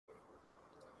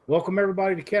Welcome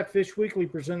everybody to Catfish Weekly,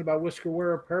 presented by Whisker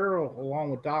Wear Apparel,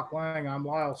 along with Doc Lang. I'm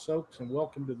Lyle Soaks, and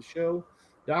welcome to the show.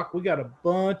 Doc, we got a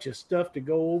bunch of stuff to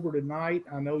go over tonight.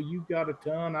 I know you've got a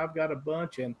ton, I've got a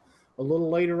bunch, and a little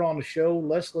later on the show,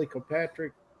 Leslie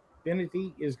Kilpatrick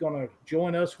Benity is going to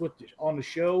join us on the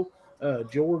show.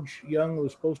 George Young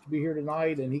was supposed to be here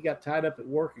tonight, and he got tied up at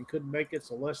work and couldn't make it,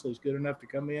 so Leslie's good enough to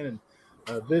come in and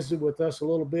visit with us a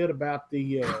little bit about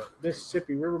the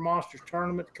Mississippi River Monsters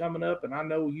tournament coming up. And I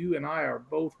know you and I are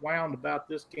both wound about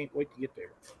this. Can't wait to get there.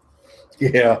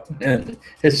 Yeah, and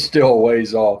it's still a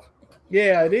ways off.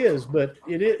 Yeah, it is. But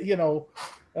it is,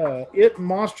 it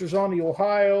Monsters on the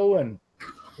Ohio and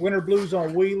Winter Blues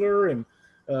on Wheeler. And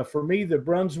for me, the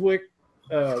Brunswick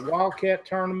Wildcat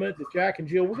tournament, the Jack and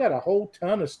Jill, we got a whole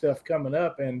ton of stuff coming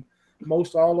up. And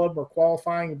most all of them are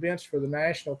qualifying events for the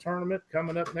national tournament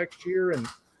coming up next year, and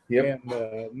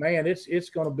man, it's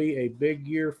going to be a big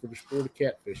year for the sport of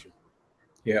catfishing.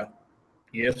 Yeah,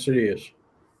 yes, it is.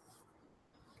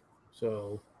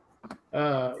 So,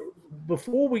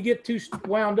 before we get too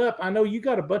wound up, I know you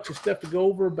got a bunch of stuff to go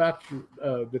over about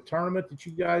the tournament that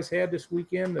you guys had this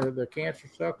weekend, the Cancer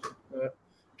Sucks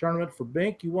tournament for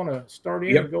Bink. You want to start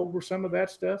in and go over some of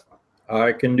that stuff?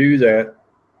 I can do that.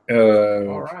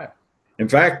 All right. In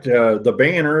fact, the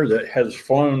banner that has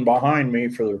flown behind me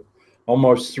for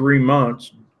almost 3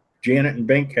 months, Janet and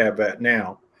Bink have that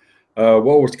now.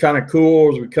 What was kind of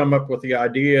cool is we come up with the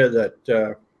idea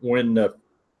that when the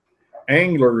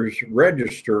anglers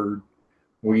registered,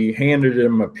 we handed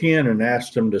them a pen and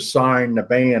asked them to sign the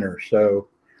banner. So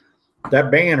that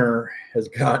banner has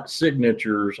got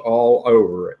signatures all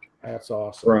over it. That's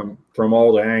awesome. From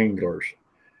all the anglers.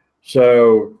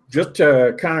 So just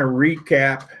to kind of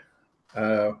recap,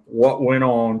 what went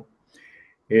on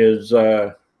is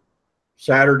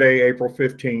Saturday, April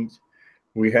 15th,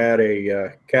 we had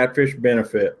a catfish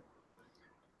benefit.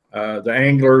 The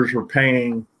anglers were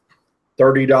paying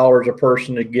 $30 a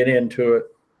person to get into it.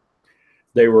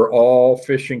 They were all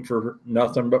fishing for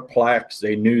nothing but plaques.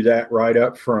 They knew that right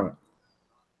up front.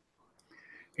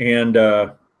 And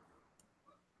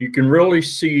you can really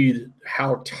see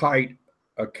how tight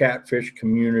a catfish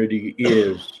community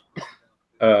is.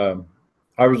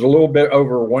 I was a little bit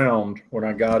overwhelmed when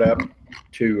I got up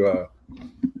to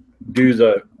do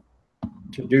the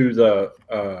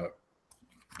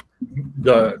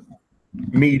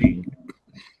meeting,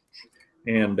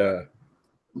 and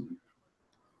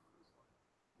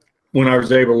when I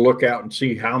was able to look out and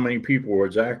see how many people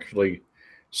was actually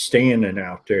standing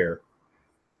out there.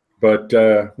 But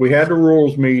we had the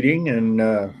rules meeting, and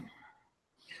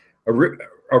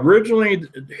originally,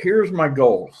 here's my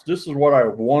goals. This is what I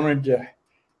wanted to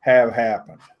have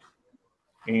happen.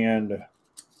 And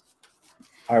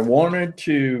I wanted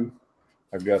to,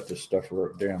 I've got this stuff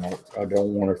wrote down. I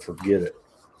don't want to forget it.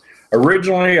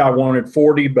 Originally, I wanted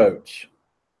 40 boats.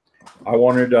 I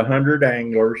wanted 100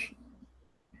 anglers,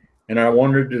 and I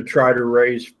wanted to try to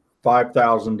raise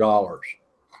 $5,000.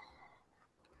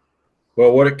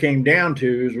 Well, what it came down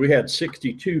to is we had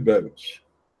 62 boats.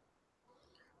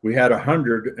 We had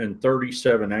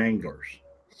 137 anglers,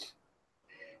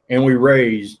 and we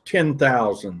raised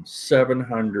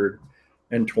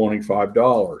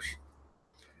 $10,725.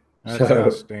 That's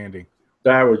outstanding.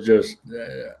 That was just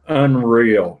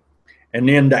unreal. And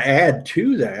then to add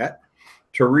to that,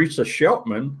 Teresa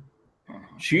Sheltman,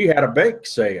 she had a bake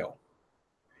sale,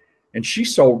 and she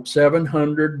sold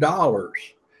 $700.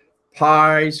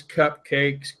 Pies,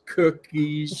 cupcakes,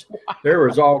 cookies. There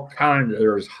was all kinds.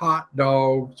 There was hot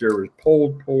dogs. There was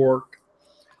pulled pork.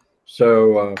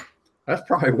 So that's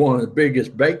probably one of the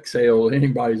biggest bake sales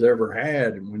anybody's ever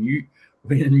had. And when you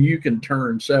can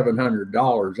turn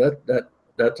 $700,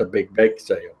 that's a big bake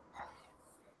sale.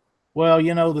 Well,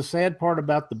 the sad part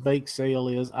about the bake sale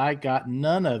is I got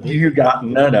none of it. You got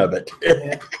none of it.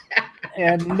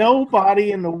 And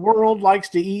nobody in the world likes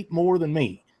to eat more than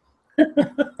me.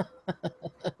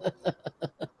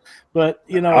 But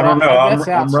I don't know. That's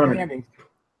outstanding.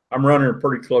 I'm running a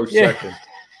pretty close second.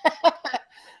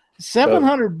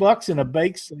 $700 in a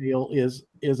bake sale is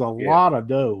a lot of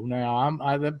dough.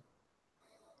 Now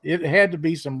it had to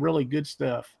be some really good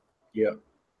stuff. Yeah,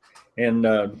 and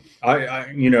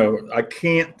I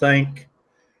can't thank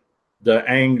the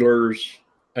anglers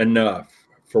enough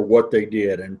for what they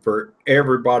did and for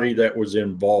everybody that was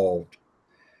involved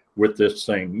with this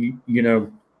thing.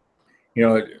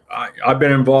 I've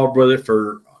been involved with it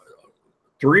for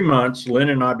 3 months.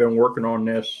 Lynn and I have been working on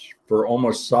this for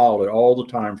almost solid all the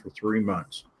time for 3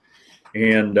 months.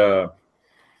 And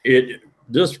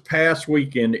this past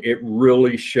weekend, it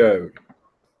really showed.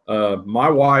 My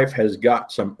wife has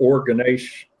got some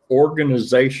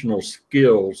organizational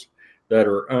skills that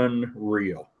are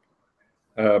unreal.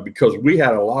 Because we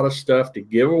had a lot of stuff to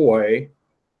give away,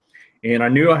 and I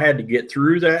knew I had to get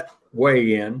through that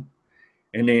weigh-in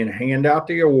and then hand out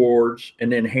the awards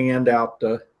and then hand out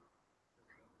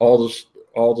all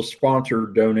the sponsor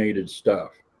donated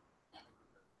stuff.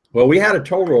 Well, we had a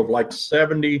total of like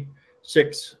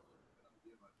 76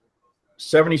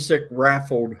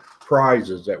 raffled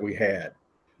prizes that we had.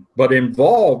 But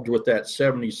involved with that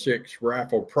 76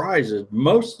 raffled prizes,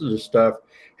 most of the stuff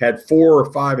had 4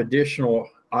 or 5 additional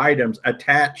items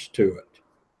attached to it.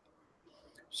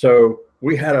 So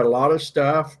we had a lot of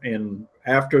stuff, and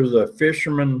after the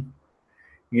fishermen,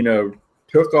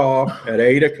 took off at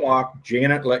 8 o'clock,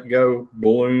 Janet let go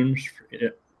balloons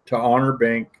to honor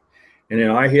Bink, and then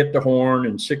I hit the horn,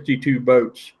 and 62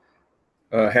 boats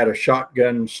had a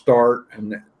shotgun start,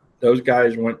 and those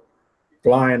guys went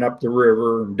flying up the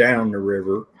river and down the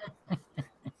river.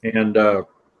 And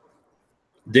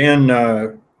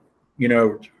then,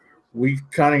 we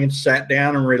kind of sat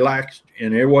down and relaxed,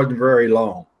 and it wasn't very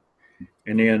long.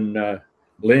 And then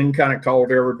Lynn kind of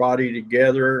called everybody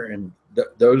together, and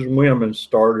those women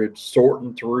started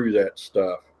sorting through that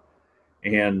stuff.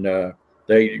 And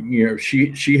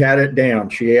she had it down.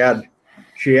 She had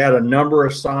a number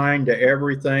assigned to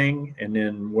everything. And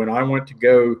then when I went to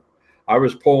go, I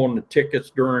was pulling the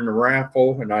tickets during the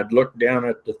raffle, and I'd look down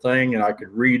at the thing and I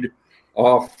could read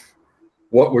off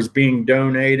what was being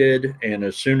donated. And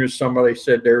as soon as somebody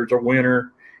said there's a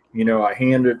winner, I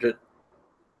handed it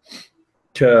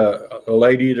to a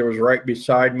lady that was right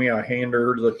beside me. I handed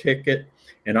her the ticket,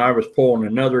 and I was pulling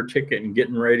another ticket and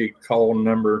getting ready to call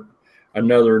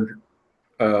another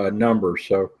number.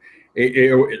 So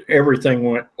everything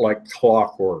went like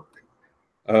clockwork.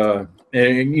 There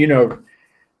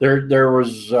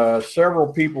was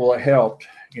several people that helped.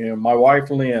 My wife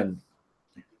Lynn,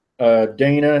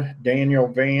 Daniel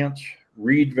Vance,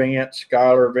 Reed Vance,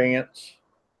 Skylar Vance,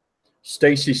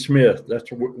 Stacy Smith,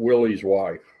 that's Willie's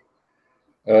wife.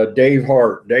 Dave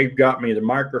Hart. Dave got me the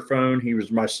microphone. He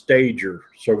was my stager.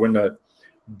 So when the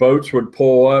boats would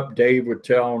pull up, Dave would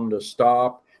tell them to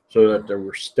stop so that they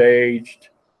were staged.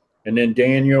 And then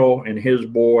Daniel and his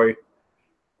boy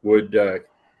would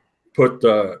put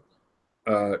the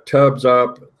tubs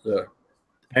up. The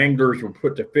anglers would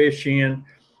put the fish in.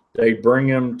 They'd bring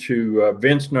them to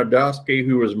Vince Nodosky,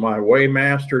 who was my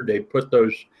weighmaster. They put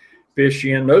those fish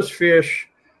in. Those fish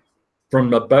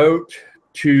from the boat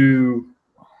to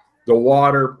the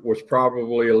water was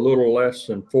probably a little less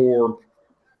than 4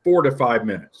 to 5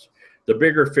 minutes. The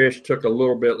bigger fish took a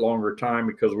little bit longer time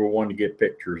because we wanted to get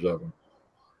pictures of them.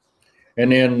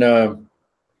 And then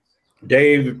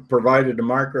Dave provided the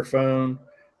microphone.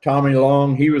 Tommy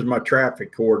Long, he was my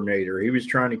traffic coordinator. He was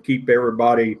trying to keep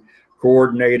everybody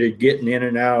coordinated, getting in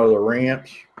and out of the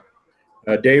ramps.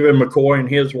 David McCoy and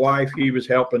his wife, he was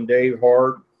helping Dave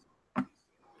Hart.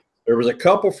 There was a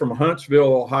couple from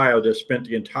Huntsville, Ohio that spent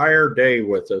the entire day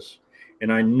with us,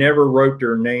 and I never wrote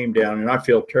their name down, and I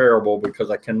feel terrible because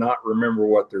I cannot remember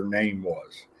what their name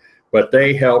was. But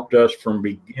they helped us from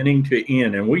beginning to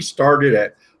end, and we started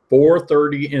at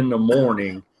 4:30 in the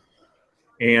morning,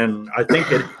 and I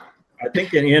think it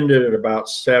ended at about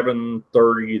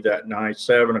 7:30 that night,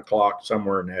 7 o'clock,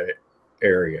 somewhere in that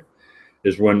area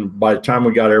is when, by the time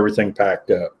we got everything packed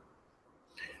up.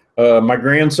 My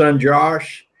grandson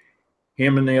Josh,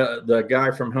 him and the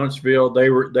guy from Huntsville, they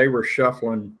were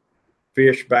shuffling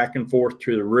fish back and forth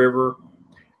to the river.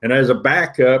 And as a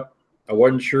backup, I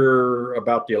wasn't sure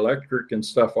about the electric and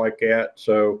stuff like that.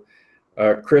 So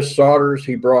Chris Sodders,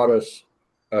 he brought us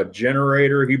a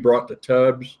generator. He brought the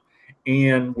tubs,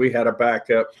 and we had a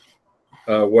backup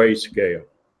weigh scale.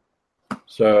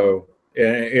 So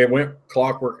it went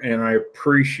clockwork, and I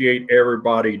appreciate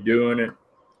everybody doing it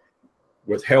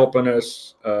with helping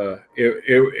us.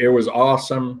 It was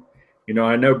awesome.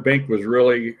 I know Bink was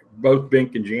both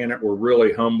Bink and Janet were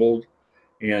really humbled,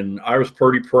 and I was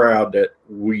pretty proud that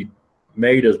we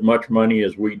made as much money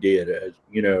as we did. As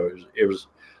it was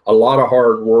a lot of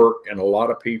hard work, and a lot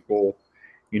of people,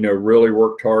 really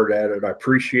worked hard at it. I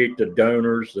appreciate the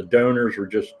donors. The donors were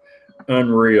just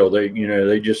unreal.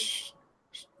 They just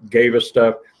gave us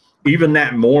stuff. Even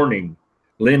that morning,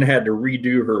 Lynn had to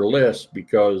redo her list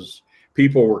because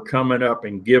people were coming up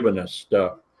and giving us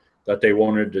stuff that they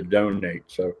wanted to donate.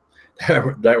 So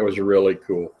that was really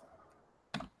cool.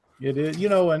 It is,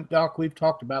 and Doc, we've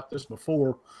talked about this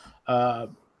before.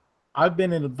 I've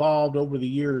been involved over the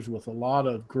years with a lot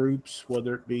of groups,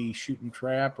 whether it be shooting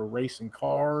trap or racing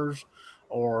cars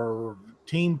or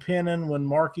team pinning when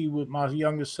Marky, my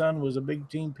youngest son, was a big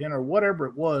team pinner, whatever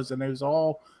it was. And it was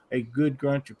all a good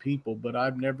bunch of people, but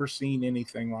I've never seen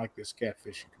anything like this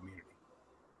catfishing community.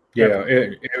 Yeah,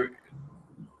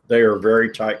 they are a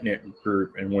very tight knit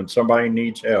group, and when somebody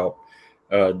needs help,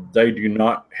 they do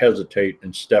not hesitate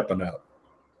in stepping up.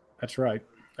 That's right.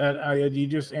 You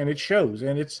just, and it shows,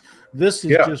 and this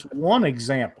is Yeah. just one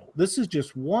example. This is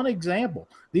just one example.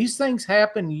 These things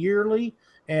happen yearly,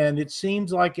 and it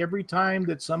seems like every time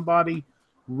that somebody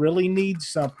really needs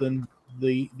something,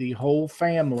 the whole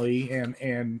family,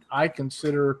 and I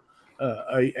consider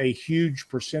a huge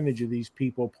percentage of these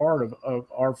people part of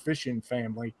our fishing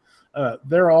family.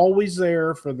 They're always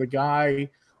there for the guy.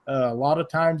 A lot of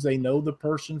times they know the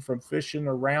person from fishing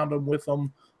around them with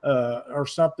them or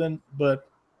something, but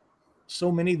so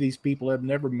many of these people have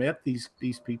never met these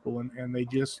people, and they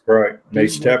just Right. They do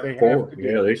what step they have forward. to do.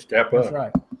 Yeah, they step That's up.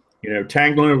 right. You know,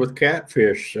 tangling with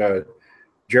catfish,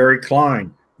 Jerry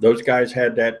Klein, those guys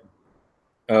had that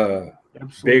Absolutely.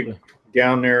 big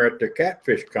down there at the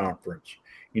catfish conference.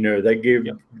 You know, they give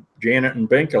Yep. Janet and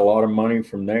Bink a lot of money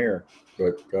from there.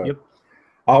 But Yep.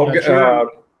 I'll Jerry,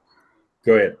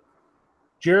 go ahead.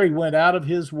 Jerry went out of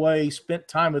his way, spent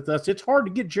time with us. It's hard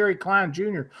to get Jerry Klein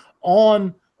Jr.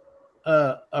 on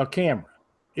a camera.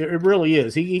 It really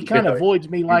is. He kind of avoids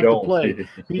me like the plague.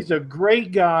 He's a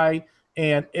great guy,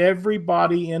 and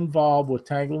everybody involved with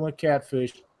Tangling with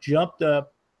Catfish jumped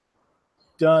up,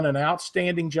 done an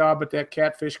outstanding job at that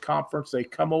catfish conference. They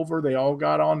come over, they all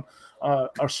got on,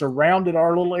 surrounded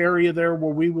our little area there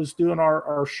where we was doing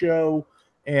our show,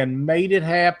 and made it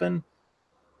happen.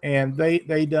 And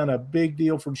they done a big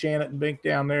deal for Janet and Bink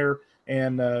down there,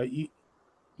 and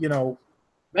you know,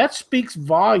 that speaks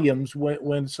volumes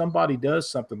when somebody does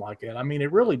something like that. I mean,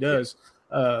 it really does.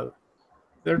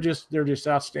 They're just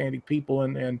outstanding people,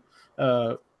 and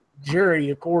Jerry,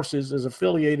 of course, is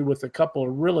affiliated with a couple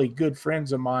of really good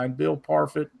friends of mine, Bill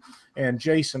Parfit and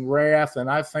Jason Rath, and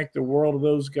I think the world of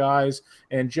those guys.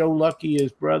 And Joe Lucky,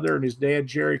 his brother, and his dad,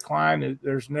 Jerry Klein.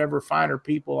 There's never finer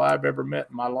people I've ever met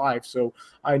in my life. So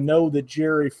I know that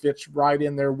Jerry fits right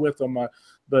in there with them.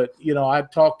 But you know, I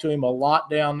talked to him a lot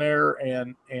down there,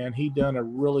 and he done a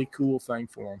really cool thing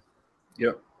for him.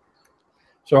 Yep.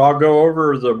 So I'll go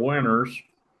over the winners,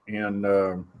 and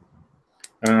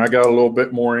I got a little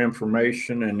bit more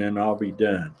information, and then I'll be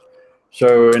done.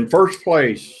 So in first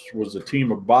place was the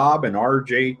team of Bob and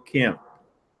R.J. Kemp,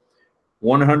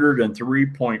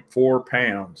 103.4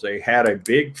 pounds. They had a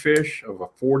big fish of a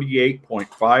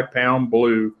 48.5 pound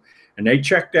blue, and they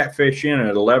checked that fish in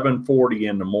at 11:40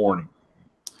 in the morning.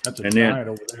 That's a giant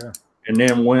over there. And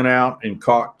then went out and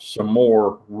caught some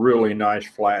more really nice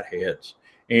flatheads.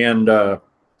 And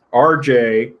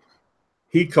RJ,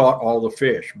 he caught all the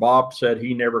fish. Bob said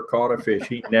he never caught a fish.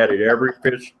 He netted every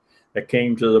fish that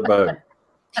came to the boat.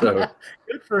 So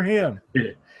good for him.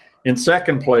 In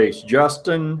second place,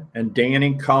 Justin and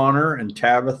Danny Connor and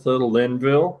Tabitha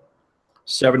Linville,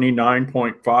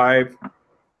 79.5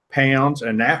 pounds,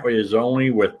 and that was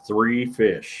only with 3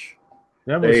 fish.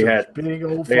 They had big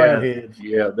old flatheads.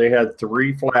 They had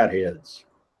 3 flatheads.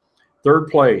 Third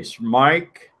place,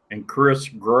 Mike and Chris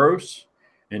Gross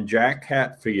and Jack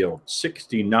Hatfield,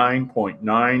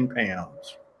 69.9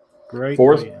 pounds. Great.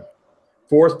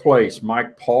 Fourth place,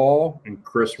 Mike Paul and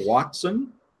Chris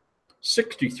Watson,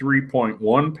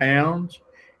 63.1 pounds.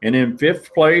 And in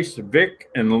fifth place, Vic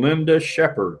and Linda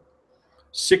Shepard,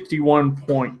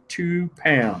 61.2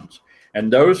 pounds.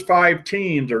 And those 5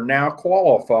 teams are now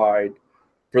qualified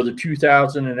for the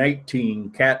 2018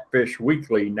 Catfish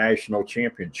Weekly National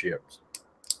Championships.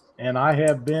 And I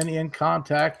have been in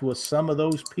contact with some of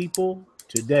those people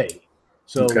today.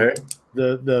 So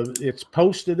it's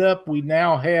posted up. We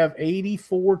now have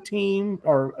 84 teams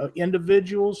or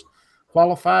individuals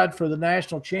qualified for the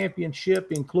national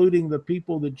championship, including the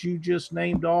people that you just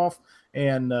named off,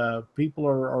 and people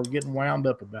are getting wound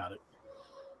up about it.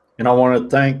 And I want to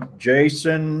thank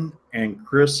Jason and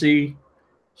Chrissy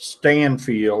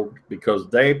Stanfield, because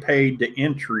they paid the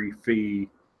entry fee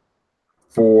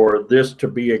for this to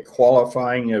be a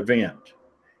qualifying event.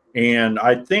 And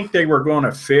I think they were going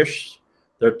to fish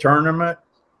the tournament,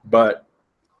 but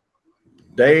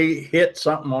they hit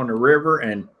something on the river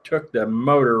and took the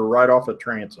motor right off the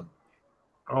transom.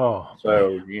 Oh,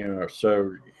 so man. You know,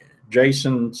 so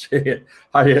Jason said,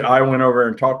 I went over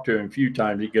and talked to him a few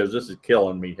times. He goes, "This is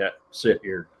killing me to sit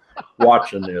here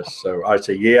watching this." So I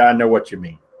said, "Yeah, I know what you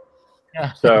mean."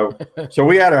 So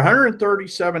we had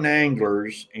 137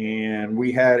 anglers, and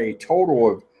we had a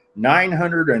total of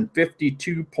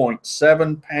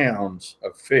 952.7 pounds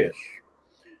of fish.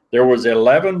 There was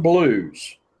 11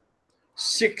 blues,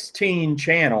 16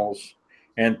 channels,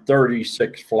 and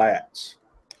 36 flats.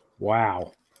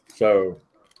 Wow. So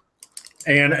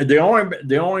And the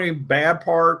only bad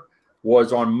part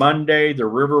was on Monday the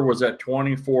river was at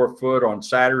 24 foot. On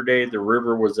Saturday the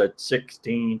river was at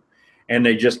 16, and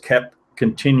they just kept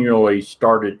continually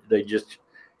started. They just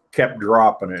kept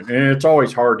dropping it, and it's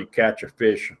always hard to catch a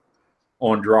fish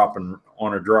on a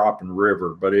dropping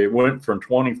river. But it went from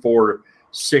 24 to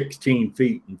 16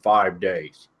 feet in 5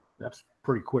 days. That's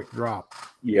pretty quick drop.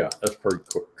 Yeah, that's pretty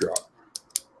quick drop.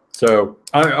 So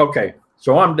okay.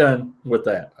 So I'm done with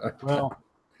that. Well,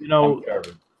 you know,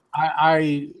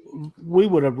 we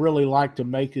would have really liked to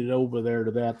make it over there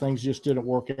to that. Things just didn't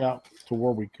work out to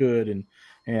where we could,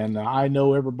 and I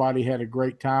know everybody had a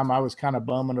great time. I was kind of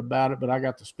bumming about it, but I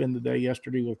got to spend the day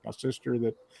yesterday with my sister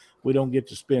that we don't get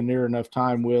to spend near enough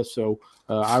time with. So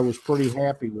I was pretty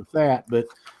happy with that. But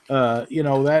you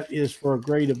know, that is for a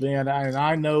great event, and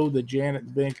I know that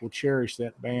Janet Bink will cherish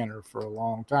that banner for a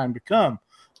long time to come.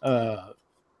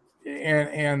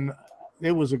 And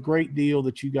it was a great deal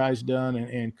that you guys done,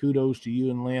 and kudos to you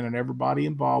and Lynn and everybody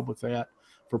involved with that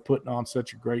for putting on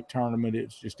such a great tournament.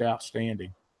 It's just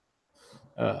outstanding.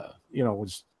 You know,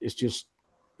 it's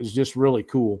just really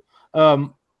cool.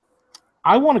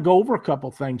 I want to go over a couple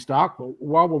things, Doc,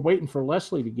 while we're waiting for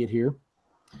Leslie to get here.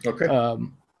 Okay.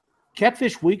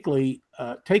 Catfish Weekly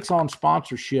takes on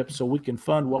sponsorship so we can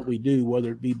fund what we do,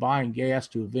 whether it be buying gas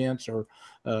to events or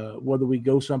whether we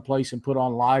go someplace and put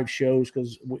on live shows,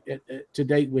 because to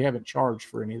date we haven't charged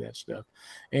for any of that stuff.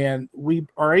 And we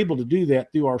are able to do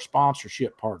that through our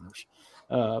sponsorship partners.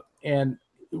 And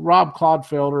Rob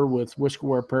Clodfelder with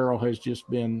Whiskerware Apparel has just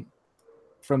been,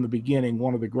 from the beginning,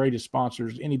 one of the greatest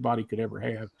sponsors anybody could ever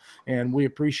have, and we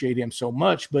appreciate him so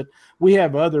much. But we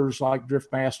have others like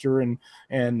Driftmaster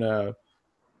and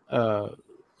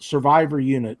Survivor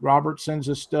Unit. Robert sends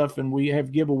us stuff, and we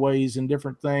have giveaways and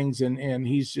different things, and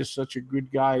he's just such a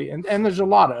good guy. And there's a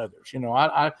lot of others. You know,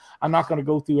 I'm not going to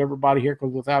go through everybody here,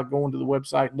 because without going to the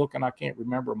website and looking, I can't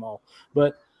remember them all.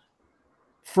 But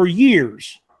for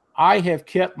years, I have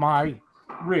kept my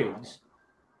rigs.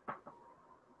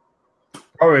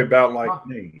 Probably about like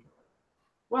me.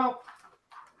 Well,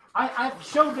 I've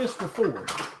showed this before,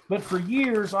 but for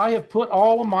years I have put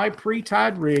all of my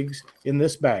pre-tied rigs in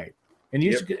this bag, and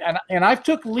and I've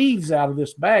took leaves out of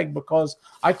this bag because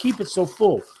I keep it so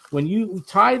full. When you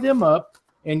tie them up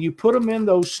and you put them in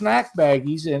those snack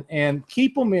baggies and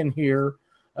keep them in here,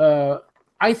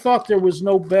 I thought there was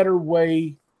no better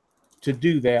way to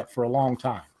do that for a long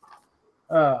time.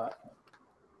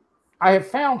 I have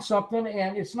found something,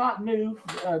 and it's not new.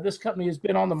 This company has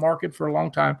been on the market for a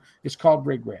long time. It's called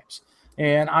Rig Wraps.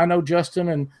 And I know Justin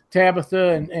and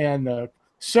Tabitha and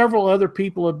several other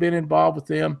people have been involved with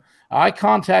them. I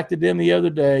contacted them the other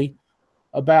day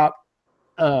about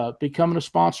becoming a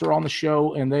sponsor on the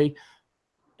show, and they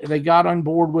got on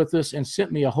board with us and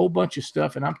sent me a whole bunch of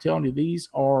stuff. And I'm telling you, these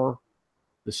are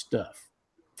the stuff.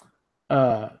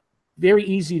 Very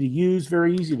easy to use,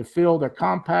 very easy to fill. They're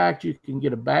compact. You can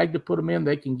get a bag to put them in.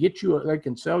 They can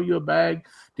sell you a bag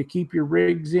to keep your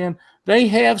rigs in. They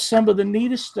have some of the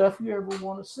neatest stuff you ever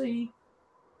want to see,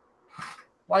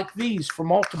 like these for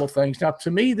multiple things. Now,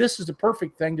 to me, this is the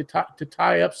perfect thing to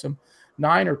tie up some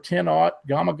 9 or 10-aught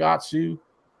Gamakatsu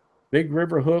big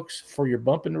river hooks for your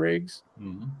bumping rigs.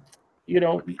 Mm-hmm. You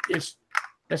know,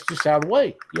 that's just out of the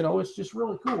way. You know, it's just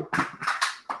really cool.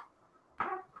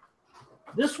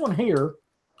 This one here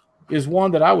is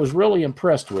one that I was really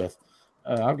impressed with.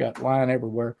 I've got line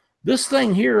everywhere. This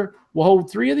thing here will hold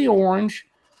 3 of the orange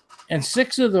and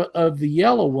 6 of the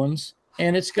yellow ones,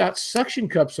 and it's got suction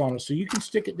cups on it, so you can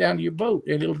stick it down to your boat,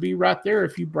 and it'll be right there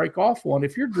if you break off one.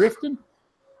 If you're drifting,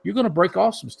 you're going to break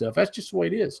off some stuff. That's just the way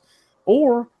it is.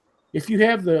 Or if you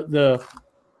have the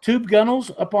tube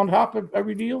gunnels up on top of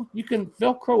every deal, you can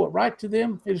Velcro it right to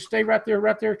them. It'll stay right there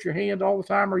at your hand all the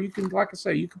time. Or you can, like I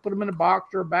say, you can put them in a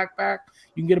box or a backpack.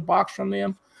 You can get a box from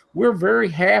them. We're very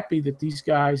happy that these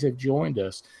guys have joined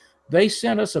us. They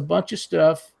sent us a bunch of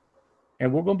stuff,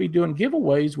 and we're going to be doing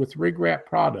giveaways with Rig Wrap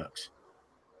products.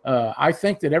 I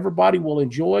think that everybody will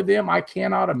enjoy them. I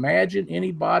cannot imagine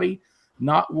anybody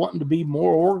not wanting to be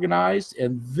more organized,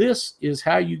 and this is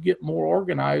how you get more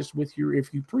organized with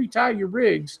if you pre-tie your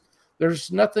rigs.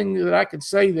 There's nothing that I could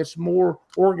say that's more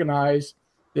organized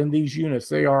than these units.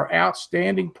 They are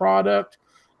outstanding product,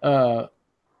 and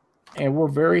we're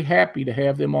very happy to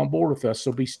have them on board with us.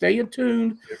 So be staying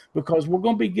tuned, because we're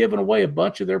going to be giving away a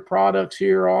bunch of their products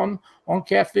here on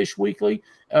Catfish Weekly.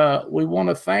 We want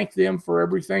to thank them for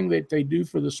everything that they do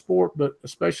for the sport, but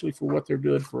especially for what they're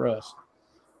doing for us.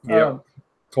 Yeah,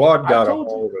 Claude got a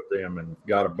hold of them and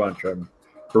got a bunch of them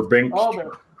for Binks.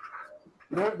 Oh,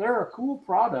 they're a cool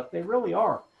product. They really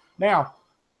are. Now,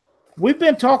 we've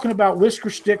been talking about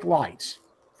Whisker Stick lights,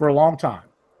 for a long time.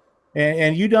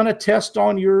 And you done a test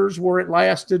on yours where it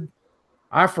lasted,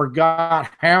 I forgot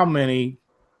how many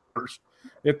years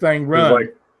that thing run. It was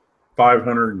like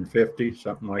 550,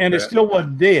 something like and that. And it still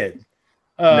wasn't dead.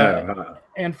 No.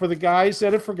 And for the guys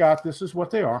that have forgot, this is what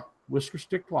they are, Whisker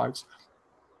Stick lights.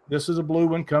 This is a blue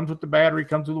one, comes with the battery,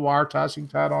 comes with the wire tie, so you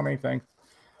can tie it on anything.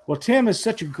 Well, Tim is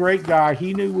such a great guy.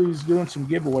 He knew we was doing some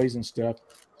giveaways and stuff,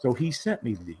 so he sent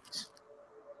me these.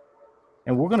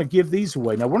 And we're going to give these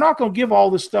away. Now, we're not going to give all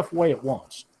this stuff away at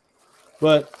once,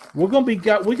 but we're going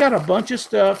to we got a bunch of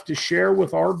stuff to share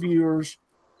with our viewers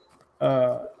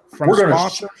from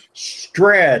sponsors.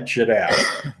 Stretch it out.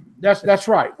 That's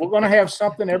right. We're going to have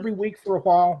something every week for a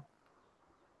while.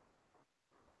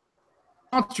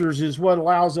 Sponsors is what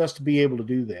allows us to be able to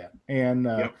do that. And,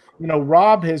 you know,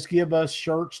 Rob has give us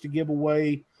shirts to give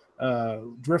away.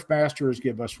 Driftmaster has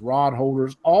give us rod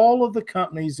holders. All of the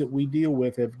companies that we deal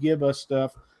with have give us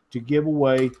stuff to give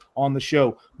away on the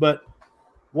show. But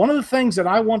one of the things that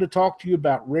I wanted to talk to you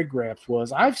about rig wraps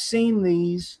was I've seen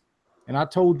these, and I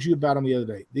told you about them the other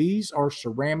day. These are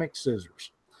ceramic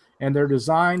scissors, and they're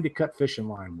designed to cut fishing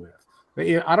line with.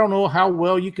 I don't know how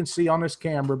well you can see on this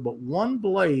camera, but one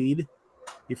blade,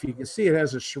 if you can see, it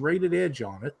has a serrated edge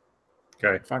on it.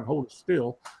 Okay. If I can hold it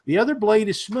still. The other blade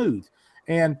is smooth,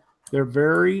 and they're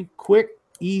very quick,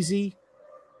 easy.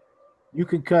 You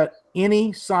can cut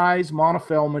any size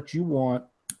monofilament you want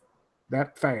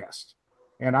that fast.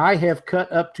 And I have cut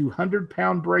up to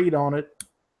 100-pound braid on it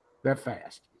that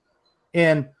fast.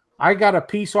 And I got a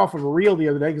piece off of a reel the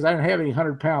other day because I didn't have any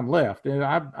 100-pound left. And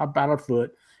I'm about a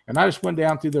foot. And I just went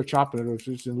down through there chopping it. It was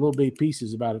just in little bitty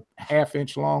pieces about a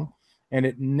half-inch long. And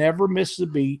it never misses a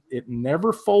beat. It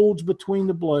never folds between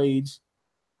the blades.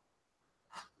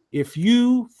 If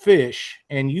you fish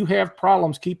and you have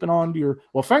problems keeping on to your,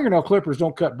 well, fingernail clippers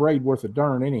don't cut braid worth a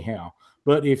darn anyhow.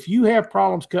 But if you have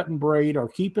problems cutting braid or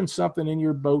keeping something in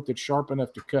your boat that's sharp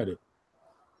enough to cut it,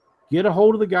 get a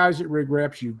hold of the guys at Rig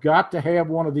Wraps. You've got to have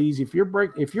one of these. If you're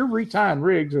retying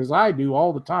rigs, as I do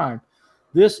all the time,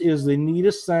 this is the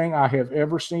neatest thing I have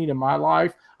ever seen in my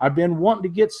life. I've been wanting to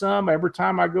get some. Every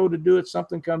time I go to do it,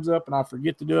 something comes up and I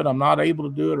forget to do it. I'm not able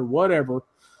to do it or whatever.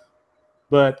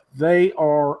 But they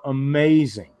are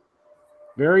amazing.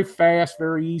 Very fast,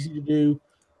 very easy to do.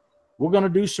 We're going to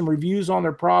do some reviews on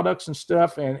their products and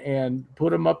stuff and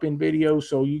put them up in video,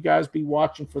 so you guys be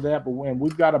watching for that. But when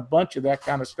we've got a bunch of that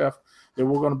kind of stuff that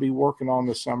we're going to be working on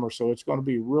this summer, so it's going to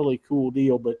be a really cool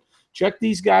deal. But check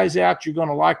these guys out. You're going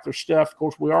to like their stuff. Of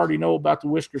course, we already know about the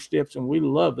Whisker Stips, and we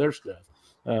love their stuff.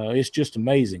 It's just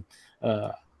amazing.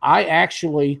 I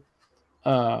actually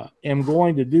am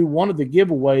going to do one of the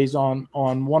giveaways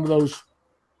on one of those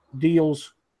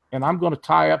deals, and I'm going to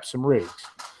tie up some rigs.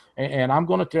 And I'm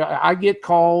going to tell, I get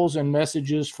calls and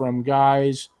messages from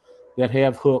guys that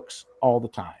have hooks all the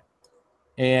time.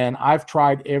 And I've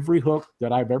tried every hook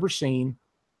that I've ever seen,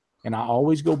 and I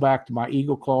always go back to my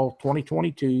Eagle Claw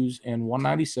 2022s and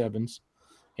 197s.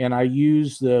 And I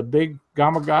use the big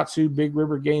Gamakatsu Big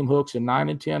River game hooks and 9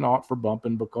 and 10/0 for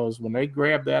bumping, because when they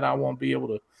grab that, I won't be able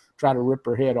to try to rip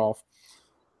their head off.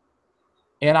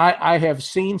 And I have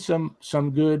seen some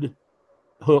good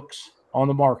hooks on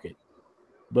the market.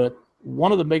 But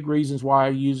one of the big reasons why I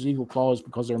use Eagle Claw is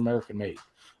because they're American made.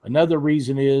 Another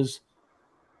reason is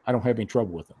I don't have any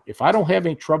trouble with them. If I don't have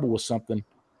any trouble with something,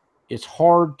 it's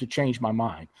hard to change my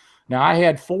mind. Now, I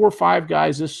had 4 or 5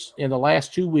 guys in the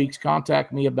last 2 weeks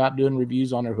contact me about doing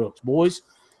reviews on their hooks. Boys,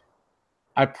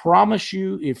 I promise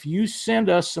you, if you send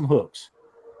us some hooks,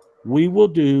 we will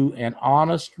do an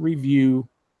honest review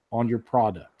on your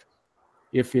product.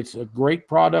 If it's a great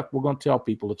product, we're going to tell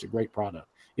people it's a great product.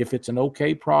 If it's an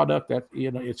okay product, that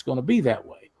it's going to be that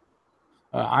way.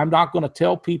 I'm not going to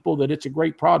tell people that it's a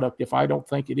great product if I don't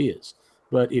think it is.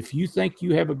 But if you think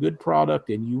you have a good product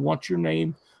and you want your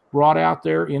name brought out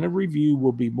there in a review,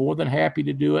 we'll be more than happy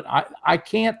to do it. I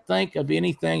can't think of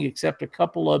anything except a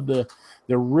couple of the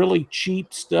really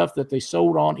cheap stuff that they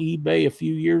sold on eBay a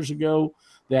few years ago,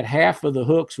 that half of the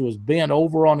hooks was bent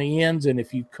over on the ends, and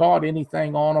if you caught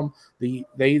anything on them,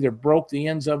 they either broke the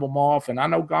ends of them off. And I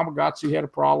know Gamakatsu had a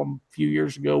problem a few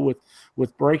years ago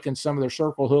with breaking some of their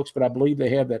circle hooks, but I believe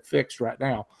they have that fixed right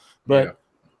now. But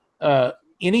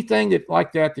anything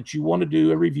like that you want to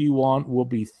do a review on, we'll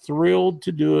be thrilled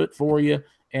to do it for you,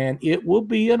 and it will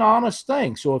be an honest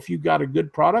thing. So if you've got a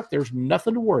good product, there's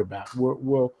nothing to worry about.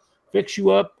 We'll fix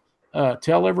you up.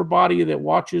 Tell everybody that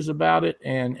watches about it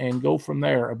and go from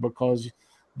there, because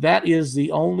that is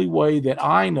the only way that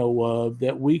I know of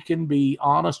that we can be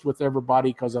honest with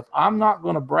everybody. Because if I'm not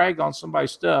going to brag on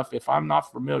somebody's stuff if I'm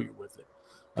not familiar with it,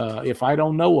 if I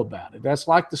don't know about it, that's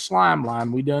like the slime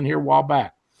line we done here a while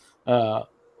back.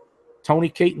 Tony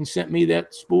Caton sent me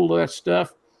that spool of that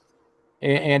stuff,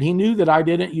 and he knew that I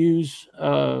didn't use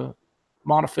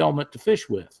monofilament to fish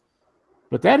with.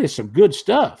 But that is some good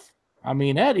stuff. I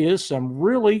mean, that is some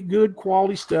really good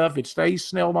quality stuff. It stays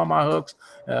snelled on my hooks.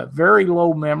 Very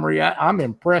low memory. I'm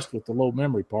impressed with the low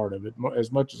memory part of it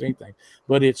as much as anything.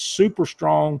 But it's super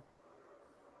strong.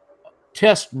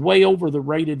 Test way over the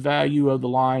rated value of the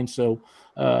line. So,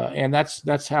 and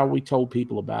that's how we told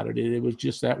people about it. It was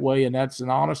just that way, and that's an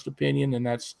honest opinion, and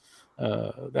that's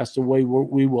the way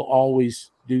we will always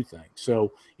do things.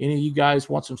 So any of you guys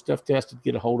want some stuff tested,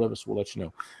 get a hold of us. We'll let you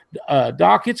know.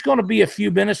 Doc, it's going to be a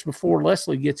few minutes before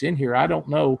Leslie gets in here. I don't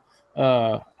know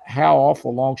how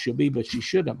awful long she'll be, but she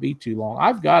shouldn't be too long.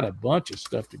 I've got a bunch of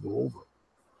stuff to go over.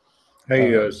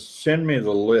 Hey, send me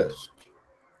the list,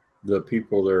 the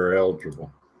people that are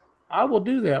eligible. I will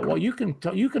do that. Well, you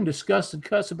can discuss and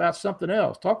cuss about something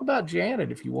else. Talk about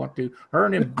Janet if you want to. Her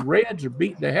and them Reds are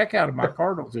beating the heck out of my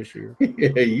Cardinals this year.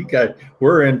 Yeah,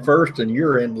 we're in first and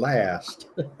you're in last.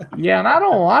 Yeah, and I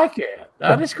don't like it.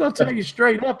 I'm just going to tell you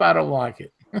straight up, I don't like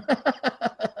it.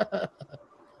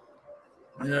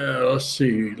 Yeah, let's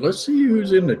see. Let's see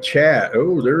who's in the chat.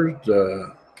 Oh, there's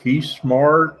Keith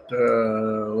Smart.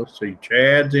 Let's see,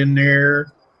 Chad's in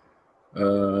there.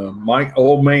 Mike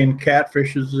Old Man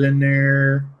Catfish is in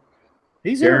there.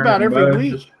 He's in about every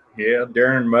week. Yeah,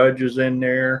 Darren Mudge is in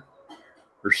there.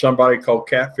 There's somebody called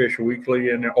Catfish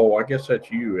Weekly in there. Oh, I guess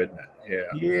that's you, isn't it?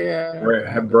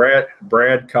 Yeah.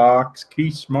 Brad Cox,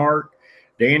 Keith Smart,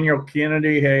 Daniel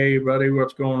Kennedy. Hey, buddy,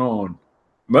 what's going on?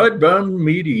 Mudbum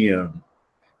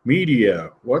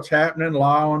Media. What's happening,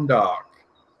 Lyle and Doc?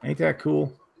 Ain't that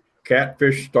cool?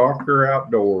 Catfish Stalker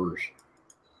Outdoors.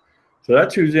 So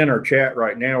that's who's in our chat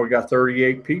right now. We got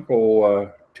 38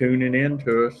 people tuning in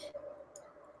to us.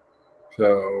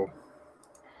 So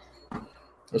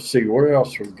let's see what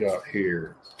else we got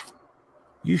here.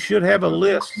 You should have a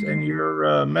list in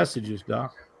your messages,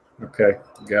 Doc. Okay,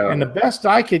 got it. And the best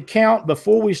I could count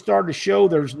before we start the show,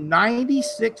 there's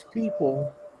 96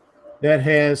 people that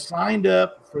has signed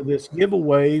up for this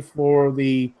giveaway for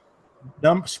the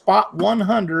spot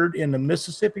 100 in the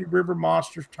Mississippi River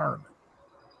Monsters tournament.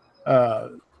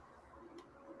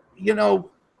 You know,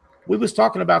 we was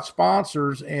talking about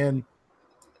sponsors, and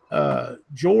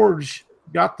George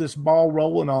got this ball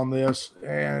rolling on this,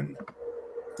 and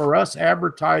for us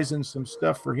advertising some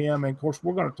stuff for him, and of course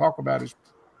we're going to talk about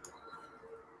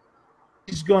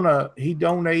he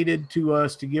donated to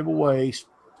us to give away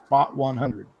spot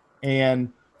 100.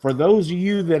 And for those of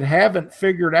you that haven't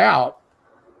figured out,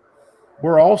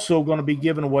 we're also going to be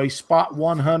giving away spot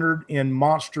 100 in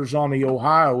Monsters on the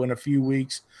Ohio in a few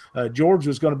weeks. George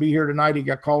was going to be here tonight. He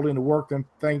got called into work, and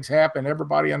things happen.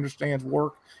 Everybody understands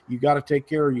work. You got to take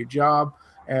care of your job.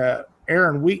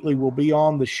 Aaron Wheatley will be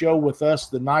on the show with us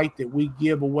the night that we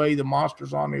give away the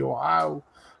Monsters on the Ohio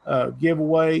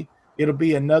giveaway. It'll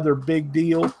be another big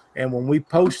deal. And when we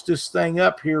post this thing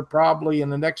up here probably in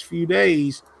the next few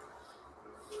days,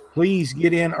 please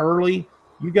get in early.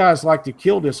 You guys like to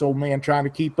kill this old man trying to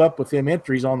keep up with them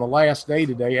entries on the last day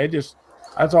today.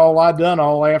 That's all I done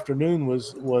all afternoon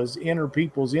was enter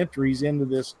people's entries into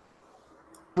this.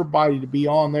 Everybody to be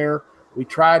on there. We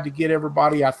tried to get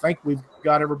everybody. I think we've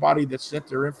got everybody that sent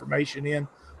their information in.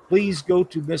 Please go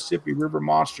to Mississippi River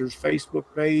Monsters Facebook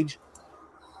page.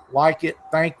 Like it.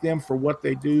 Thank them for what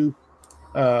they do.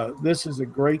 This is a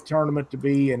great tournament to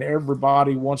be, and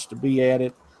everybody wants to be at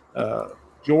it.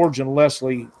 George and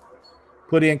Leslie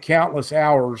put in countless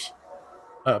hours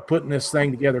putting this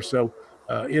thing together. So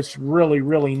it's really,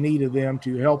 really neat of them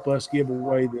to help us give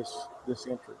away this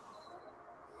entry.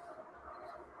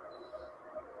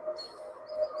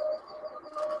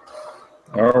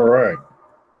 All right.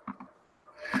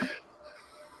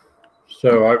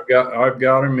 So I've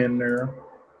got him in there.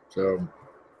 So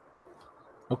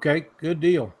okay, good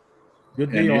deal.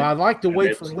 Good deal. I'd like to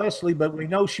wait for Leslie, but we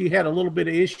know she had a little bit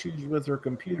of issues with her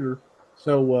computer.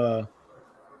 So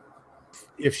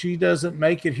if she doesn't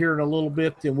make it here in a little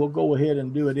bit, then we'll go ahead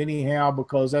and do it anyhow,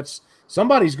 because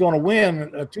somebody's going to win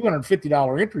a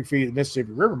 $250 entry fee to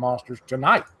Mississippi River Monsters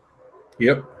tonight.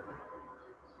 Yep.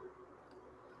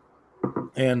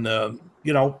 And,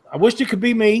 you know, I wish it could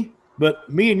be me, but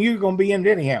me and you are going to be in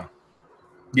it anyhow.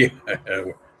 Yeah.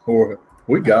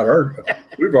 We've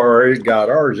already got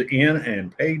ours in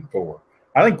and paid for.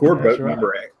 I think we're boat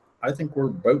number 8. I think we're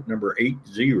boat number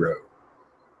 80.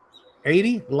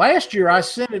 80. Last year I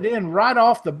sent it in right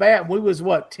off the bat. We was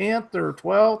what, 10th or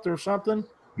 12th or something?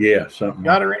 Yeah, something.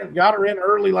 Got her in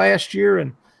early last year,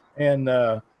 and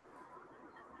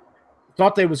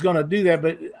thought they was going to do that,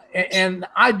 but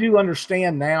I do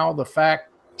understand now the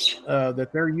fact that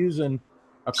they're using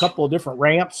a couple of different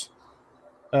ramps,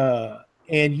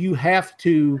 and you have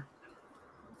to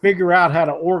figure out how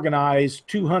to organize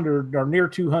 200 or near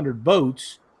 200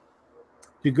 boats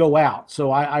to go out.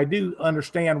 So I do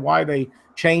understand why they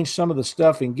changed some of the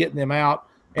stuff in getting them out,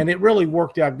 and it really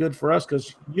worked out good for us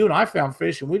because you and I found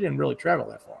fish, and we didn't really travel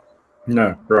that far.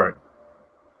 No, right.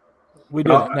 We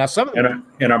didn't. Now some of them,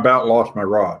 and I about lost my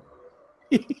rod.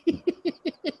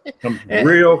 I'm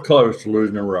real close to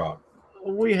losing a rod.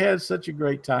 We had such a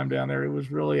great time down there. It was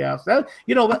really out. That,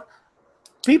 you know,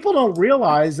 people don't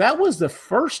realize that was the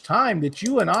first time that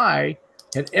you and I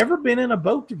had ever been in a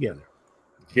boat together.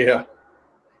 Yeah.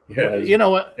 Yeah. You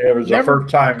know, it was the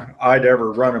first time I'd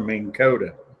ever run a Minn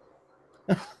Kota.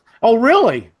 Oh,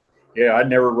 really? Yeah, I'd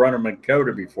never run a Minn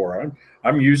Kota before.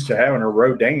 I'm used to having a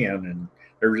Rodan, and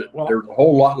there's a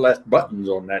whole lot less buttons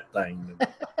on that thing than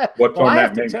what's on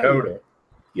that Minn Kota.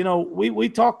 You know, we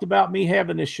talked about me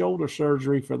having this shoulder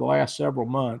surgery for the last several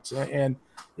months, and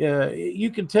you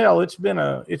can tell it's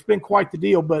been quite the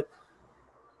deal. But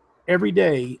every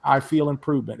day I feel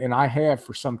improvement, and I have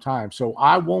for some time. So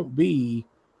I won't be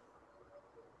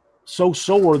so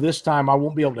sore this time. I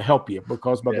won't be able to help you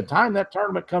because by the time that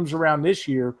tournament comes around this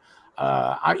year,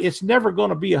 it's never going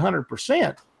to be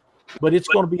 100%, but it's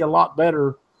going to be a lot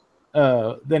better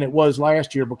than it was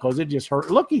last year because it just hurt.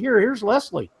 Looky here. Here's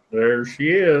Leslie. There she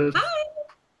is. Hi.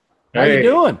 How you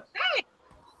doing? Hi.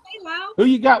 Hello. Who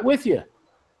you got with you?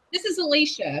 This is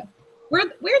Alicia.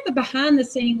 We're the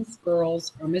behind-the-scenes girls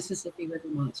for Mississippi River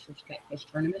Monsters Catfish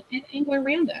Tournament and Angler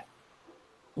Roundup.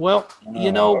 Well,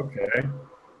 you know,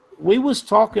 we was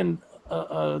talking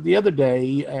the other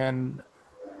day, and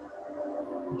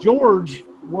George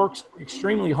works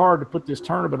extremely hard to put this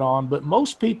tournament on, but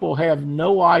most people have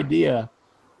no idea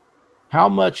how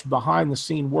much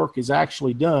behind-the-scene work is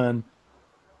actually done,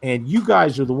 and you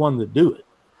guys are the one that do it.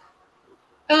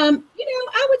 You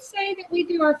know, I would say that we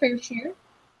do our fair share.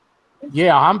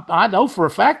 Yeah, I know for a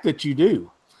fact that you do.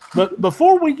 But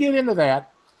before we get into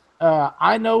that,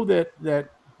 I know that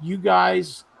you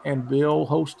guys and Bill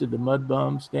hosted the Mud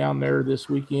Bums down there this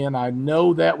weekend. I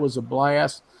know that was a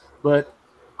blast, but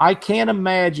I can't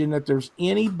imagine that there's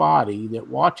anybody that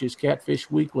watches Catfish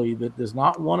Weekly that does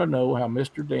not want to know how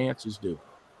Mr. Dance is doing.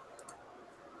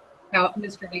 How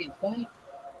Mr. Dance,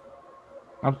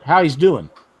 what? How he's doing.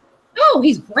 Oh,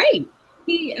 he's great.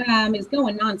 He is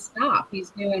going nonstop. He's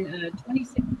doing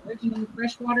 26 original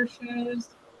freshwater shows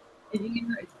a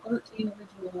year. It's 13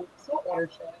 original saltwater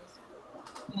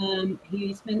shows.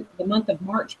 He spent the month of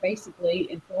March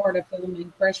basically in Florida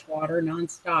filming freshwater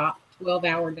nonstop,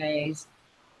 12-hour days.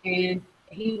 And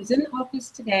he was in the office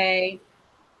today,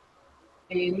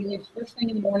 and he leaves first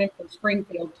thing in the morning from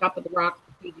Springfield, top of the rock,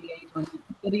 PGA tournament.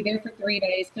 He'll be there for 3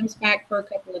 days, comes back for a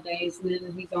couple of days, and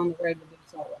then he's on the road to do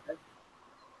saltwater.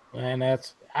 And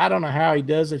I don't know how he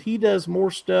does it. He does more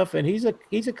stuff, and he's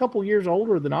a couple years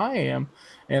older than I am,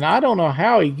 and I don't know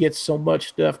how he gets so much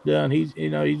stuff done. He's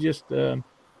just in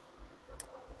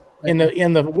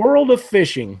the world of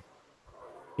fishing,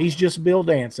 he's just Bill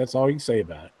Dance. That's all you can say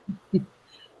about it.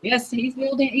 Yes, he's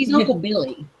Bill Dance. He's Uncle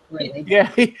Billy. Really. Yeah,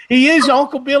 he is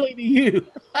Uncle Billy to you.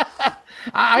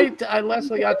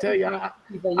 Leslie, I tell you,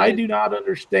 I do not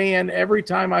understand every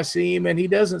time I see him, and he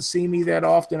doesn't see me that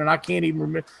often, and I can't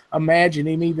even imagine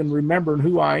him even remembering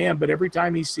who I am. But every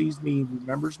time he sees me, he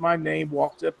remembers my name,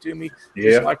 walks up to me,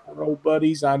 just like we're old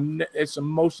buddies. It's the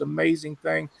most amazing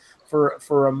thing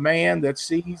for a man that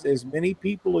sees as many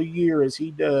people a year as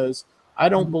he does. I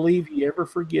don't believe he ever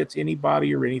forgets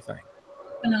anybody or anything.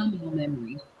 Phenomenal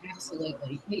memory,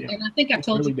 absolutely. And I think I've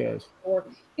told really you before,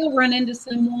 he'll run into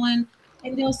someone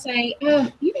and they'll say, you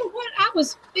know what, I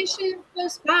was fishing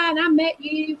close by and I met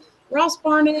you, Ross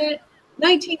Barnett,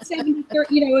 1973,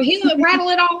 you know, he'll rattle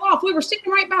it all off. We were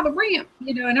sitting right by the ramp,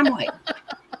 you know, and I'm like.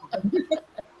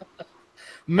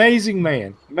 Amazing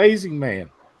man.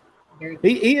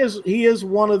 He is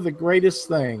one of the greatest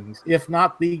things, if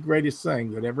not the greatest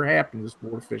thing that ever happened to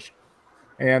sport fishing.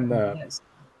 And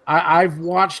I've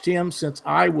watched him since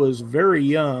I was very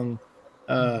young,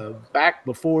 back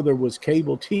before there was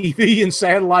cable TV and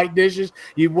satellite dishes.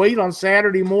 You wait on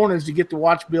Saturday mornings to get to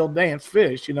watch Bill Dance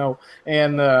fish, you know,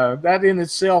 and that in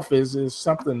itself is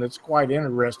something that's quite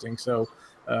interesting. So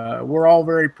we're all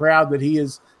very proud that he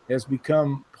has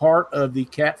become part of the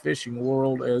catfishing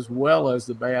world as well as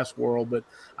the bass world. But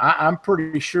I'm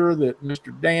pretty sure that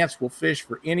Mr. Dance will fish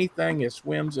for anything that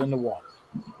swims in the water.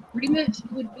 Pretty much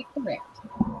would be correct.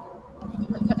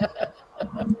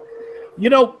 You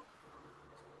know,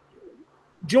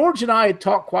 George and I had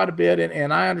talked quite a bit,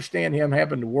 and I understand him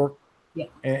having to work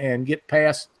and get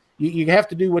past. You have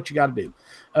to do what you got to do.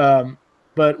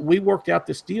 but we worked out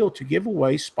this deal to give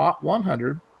away spot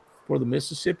 100 for the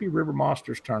Mississippi River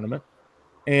Monsters tournament.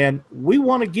 And we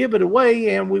want to give it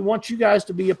away, and we want you guys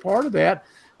to be a part of that.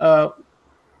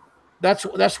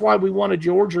 That's why we wanted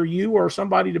George or you or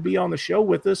somebody to be on the show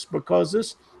with us, because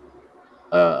this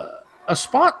a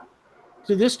spot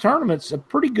to this tournament's a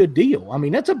pretty good deal. I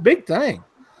mean, that's a big thing.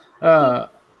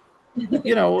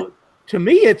 You know, to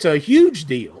me, it's a huge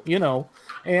deal. You know,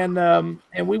 and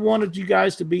we wanted you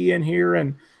guys to be in here,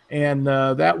 and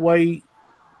that way,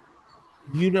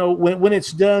 you know, when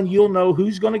it's done, you'll know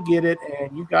who's going to get it,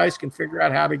 and you guys can figure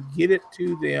out how to get it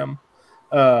to them.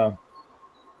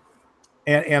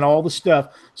 And all the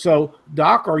stuff. So,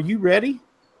 Doc, are you ready?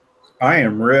 I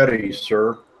am ready,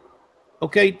 sir.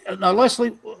 Okay. Now,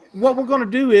 Leslie, what we're going to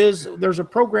do is there's a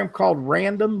program called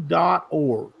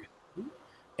random.org,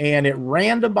 and it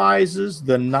randomizes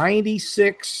the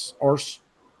 96 or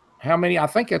how many, I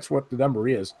think that's what the number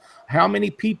is, how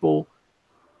many people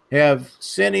have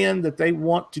sent in that they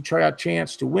want to try a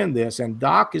chance to win this. And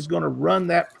Doc is going to run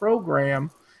that program,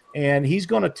 and he's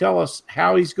going to tell us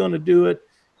how he's going to do it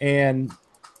and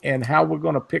how we're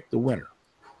going to pick the winner.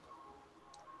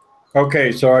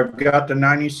 Okay, so I've got the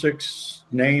 96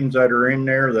 names that are in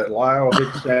there that Lyle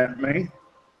had sent me.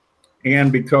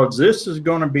 And because this is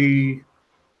going to be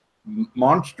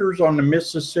Monsters on the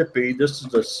Mississippi, this is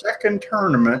the second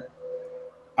tournament,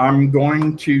 I'm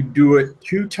going to do it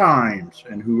 2 times.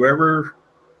 And whoever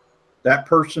that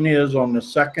person is on the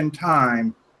second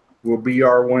time will be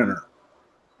our winner.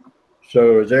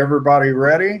 So is everybody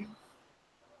ready?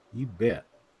 You bet.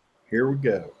 Here we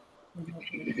go.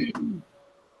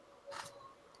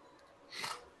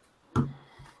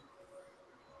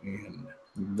 And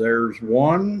there's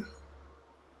 1.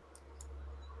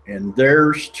 And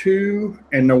there's 2.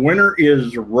 And the winner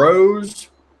is Rose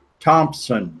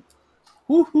Thompson.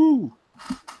 Woohoo!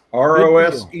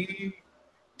 ROSETHOMPSON.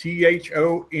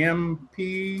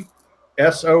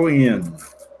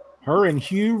 Her and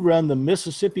Hugh run the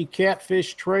Mississippi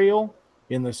Catfish Trail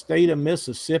in the state of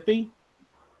Mississippi.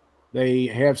 They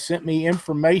have sent me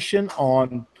information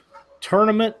on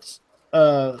tournaments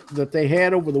that they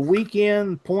had over the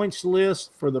weekend, points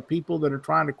list for the people that are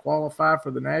trying to qualify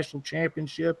for the national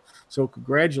championship. So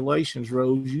congratulations,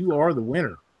 Rose. You are the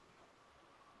winner.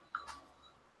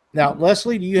 Now,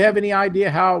 Leslie, do you have any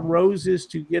idea how Rose is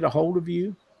to get a hold of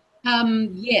you?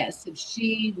 Yes, if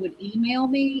she would email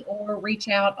me or reach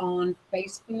out on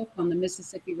Facebook on the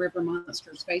Mississippi River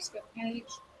Monsters Facebook page,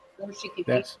 or she can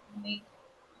email me.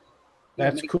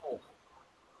 That's cool.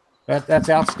 That's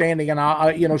outstanding, and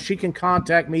I you know, she can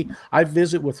contact me. I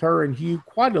visit with her and Hugh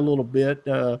quite a little bit.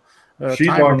 She's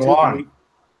online.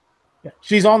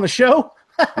 She's on the show.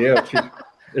 Yeah,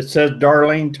 it says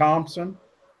Darlene Thompson.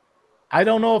 I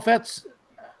don't know if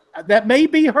that may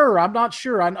be her. I'm not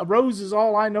sure. Rose is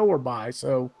all I know her by.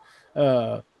 So,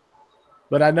 but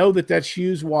I know that that's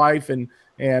Hugh's wife, and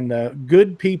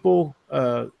good people.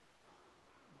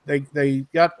 They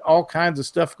got all kinds of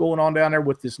stuff going on down there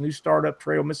with this new startup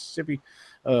trail, Mississippi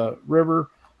River,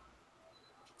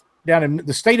 down in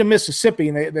the state of Mississippi,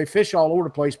 and they fish all over the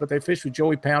place, but they fish with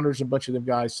Joey Pounders and a bunch of them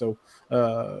guys. So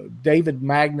David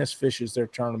Magnus fishes their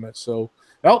tournament. So,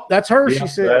 oh, that's her. Yeah, she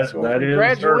said,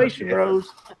 "Congratulations, Rose."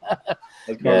 I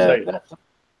was gonna say,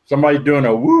 somebody's doing a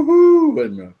woohoo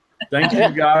and thank you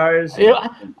guys. Yeah,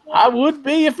 I would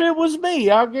be if it was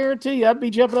me. I guarantee you, I'd be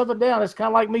jumping up and down. It's kind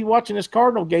of like me watching this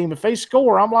Cardinal game. If they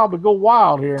score, I'm liable to go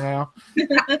wild here now.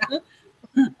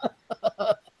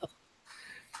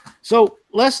 So,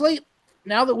 Leslie,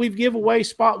 now that we've given away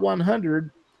spot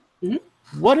 100,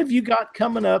 what have you got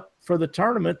coming up for the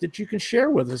tournament that you can share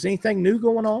with us? Anything new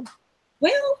going on?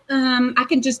 Well, I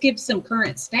can just give some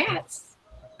current stats.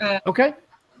 Okay.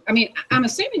 I mean, I'm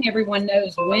assuming everyone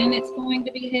knows when it's going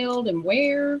to be held and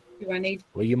where. Do I need?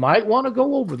 Well, you might want to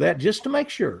go over that just to make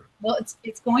sure. Well,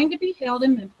 it's going to be held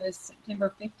in Memphis,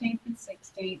 September 15th and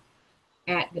 16th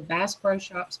at the Bass Pro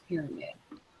Shops Pyramid.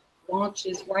 Launch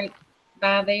is right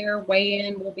by there.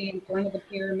 Weigh-in will be in front of the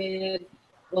pyramid.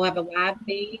 We'll have a live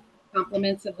feed,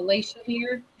 compliments of Alicia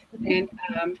here, and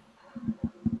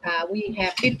we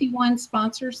have 51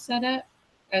 sponsors set up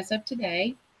as of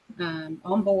today,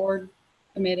 on board,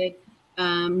 committed.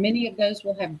 Many of those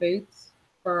will have booths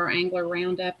for our angler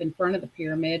roundup in front of the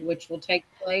pyramid, which will take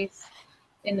place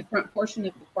in the front portion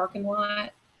of the parking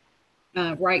lot,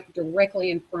 right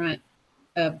directly in front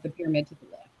of the pyramid to the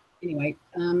left. Anyway,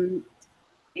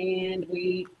 and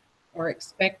we are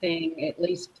expecting at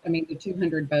least, the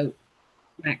 200 boat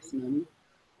maximum.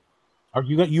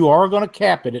 You are going to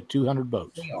cap it at 200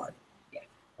 boats? We are, yeah.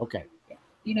 Okay. Yeah.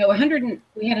 We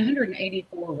had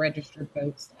 184 registered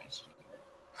boats last year.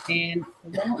 And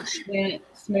the launch went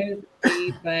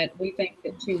smoothly, but we think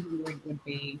that 200 would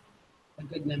be a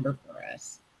good number for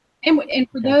us. And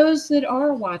for those that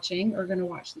are watching or going to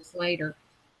watch this later,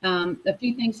 a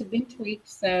few things have been tweaked,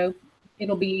 so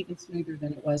it'll be even smoother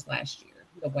than it was last year,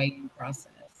 the weigh-in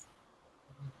process.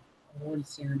 Award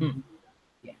ceremony.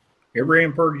 Yeah. It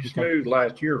ran pretty smooth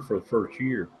last year for the first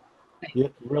year.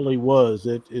 It really was.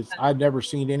 I'd never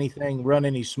seen anything run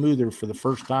any smoother for the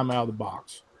first time out of the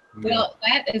box. Well,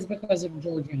 that is because of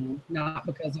Georgia, not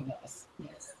because of us.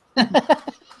 Yes.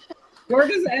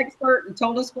 Georgia's an expert and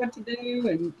told us what to do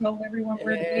and told everyone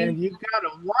where to And be. you got to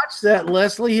watch that,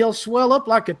 Leslie. He'll swell up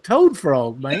like a toad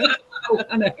frog, man.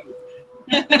 I know.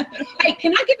 Hey,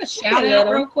 can I give a shout out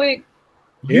real quick?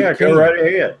 Yeah, go right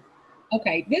ahead.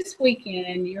 Okay, this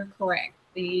weekend, you're correct.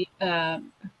 A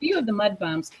few of the Mud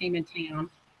Bums came in town,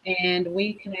 and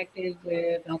we connected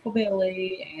with Uncle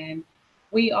Billy, and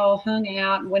we all hung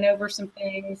out and went over some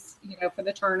things, for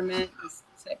the tournament in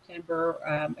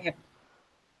September.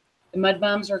 The Mud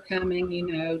Bums are coming,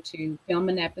 to film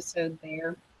an episode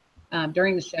there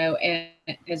during the show, and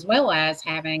as well as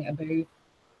having a booth.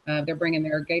 They're bringing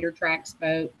their Gator Tracks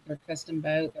boat, their custom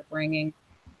boat. They're bringing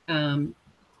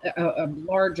a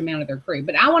large amount of their crew.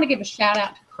 But I want to give a shout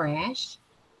out to Crash,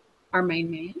 our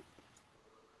main man.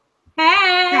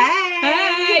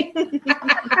 Hey!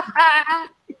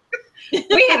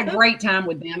 We had a great time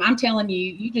with them. I'm telling you,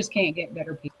 you just can't get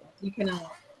better people. You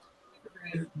cannot.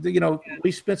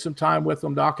 We spent some time with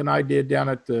them. Doc and I did down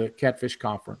at the Catfish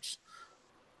Conference.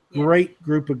 Great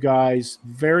group of guys,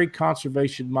 very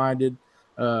conservation minded.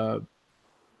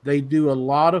 They do a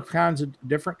lot of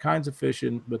different kinds of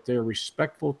fishing, but they're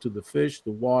respectful to the fish,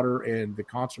 the water, and the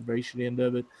conservation end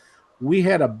of it. We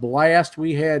had a blast.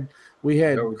 We had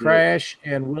Crash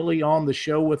and Willie on the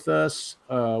show with us.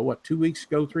 2 weeks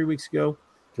ago, 3 weeks ago?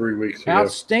 3 weeks ago.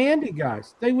 Outstanding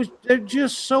guys. They're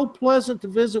just so pleasant to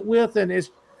visit with, and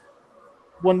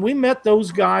when we met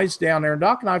those guys down there,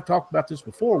 Doc and I have talked about this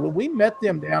before. When we met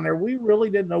them down there, we really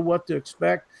didn't know what to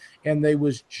expect, and they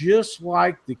was just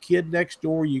like the kid next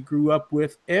door you grew up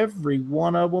with. Every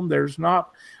one of them. There's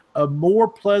not a more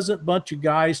pleasant bunch of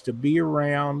guys to be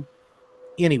around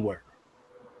anywhere.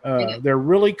 They're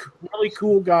really, really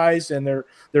cool guys, and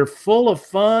they're full of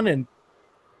fun and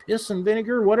piss and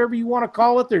vinegar, whatever you want to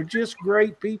call it. They're just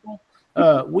great people.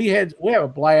 We have a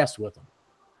blast with them.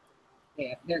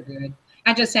 Yeah, they're good.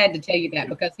 I just had to tell you that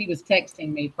because he was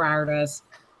texting me prior to us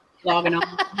logging on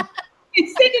and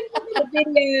sending me the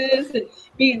videos and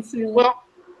being silly. Well,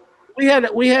 we had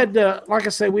like I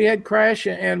say, we had Crash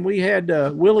and we had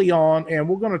Willie on, and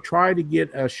we're going to try to get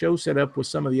a show set up with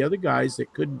some of the other guys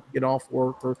that couldn't get off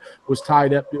work or was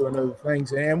tied up doing other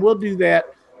things, and we'll do that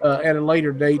at a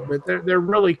later date. But they're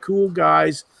really cool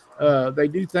guys. They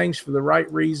do things for the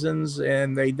right reasons,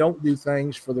 and they don't do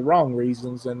things for the wrong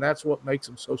reasons, and that's what makes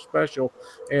them so special.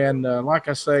 And like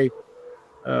I say,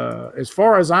 as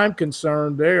far as I'm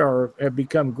concerned, they have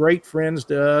become great friends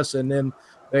to us. And then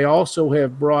they also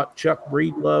have brought Chuck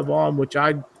Breedlove on,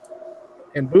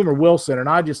 and Boomer Wilson, and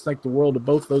I just think the world of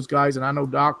both those guys. And I know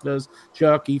Doc does.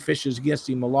 Chuck, he fishes against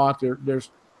him a lot.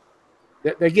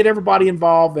 They get everybody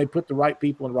involved. They put the right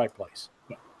people in the right place.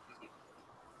 Yeah.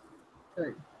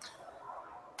 Sure.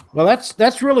 Well,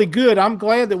 that's really good. I'm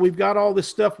glad that we've got all this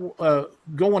stuff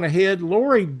going ahead.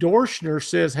 Lori Dorschner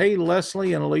says, "Hey,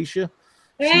 Leslie and Alicia."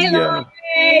 Hey, Lori.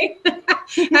 Hey,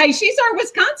 she's our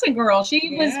Wisconsin girl.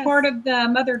 She was part of the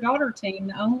mother-daughter team,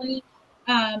 the only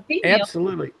female.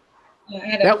 Absolutely.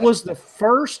 That was the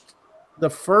first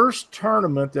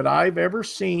tournament that I've ever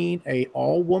seen a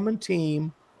all-woman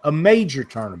team, a major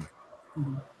tournament.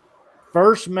 Mm-hmm.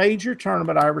 First major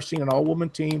tournament I ever seen an all-woman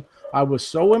team. I was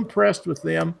so impressed with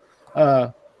them.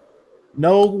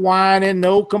 No whining,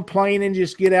 no complaining.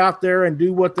 Just get out there and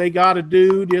do what they got to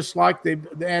do. Just like they're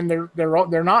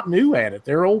not new at it.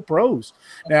 They're old pros.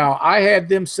 Now I had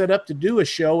them set up to do a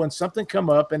show, and something come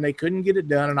up, and they couldn't get it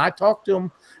done. And I talked to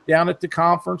them down at the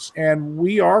conference, and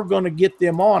we are going to get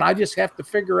them on. I just have to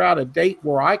figure out a date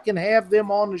where I can have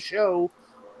them on the show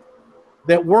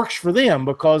that works for them,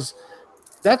 because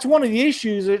that's one of the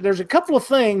issues. There's a couple of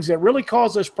things that really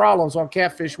cause us problems on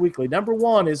Catfish Weekly. Number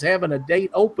one is having a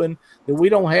date open that we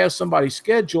don't have somebody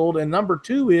scheduled. And number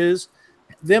two is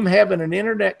them having an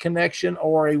internet connection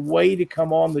or a way to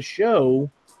come on the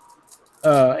show.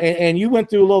 And you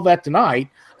went through a little of that tonight,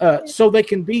 so they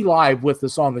can be live with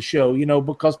us on the show,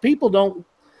 because people don't.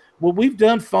 Well, we've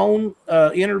done phone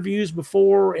interviews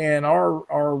before, and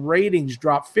our ratings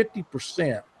dropped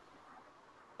 50%.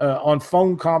 On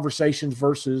phone conversations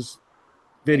versus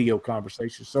video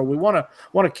conversations. So we want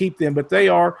to keep them, but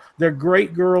they're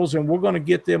great girls, and we're going to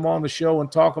get them on the show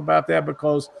and talk about that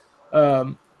because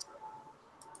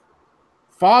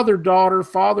father-daughter,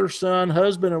 father-son,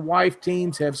 husband and wife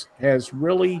teams has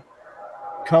really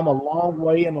come a long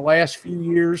way in the last few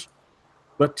years.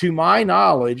 But to my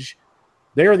knowledge,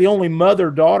 they're the only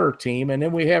mother-daughter team. And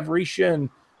then we have Risha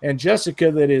and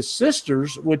Jessica that is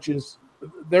sisters, which is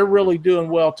they're really doing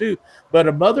well too. But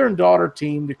a mother and daughter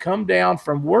team to come down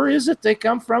from, where is it they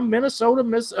come from?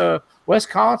 Minnesota,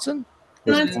 Wisconsin?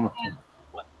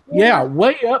 Yeah,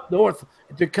 way up north.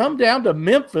 To come down to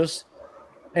Memphis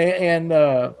and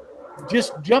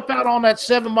just jump out on that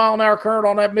 7-mile-an-hour current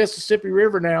on that Mississippi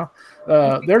River now.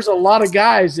 There's a lot of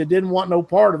guys that didn't want no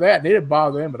part of that, and it didn't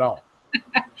bother them at all.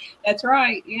 That's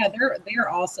right. Yeah, they're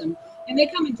awesome. And they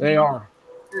come into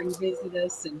and visit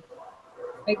us, and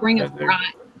they bring us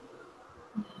right.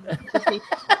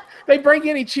 They bring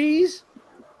any cheese?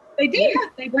 They do.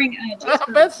 They bring cheese.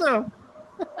 I bet so.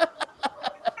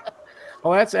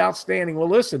 Well, that's outstanding. Well,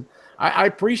 listen, I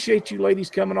appreciate you ladies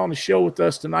coming on the show with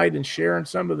us tonight and sharing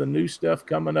some of the new stuff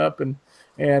coming up. And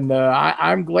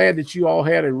I'm glad that you all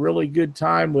had a really good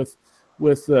time with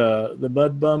the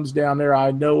Mud Bums down there.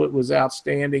 I know it was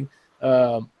outstanding.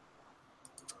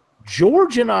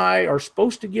 George and I are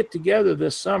supposed to get together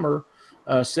this summer.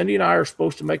 Cindy and I are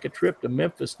supposed to make a trip to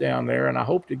Memphis down there, and I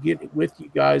hope to get with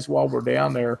you guys while we're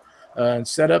down there and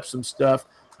set up some stuff.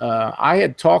 I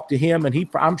had talked to him, and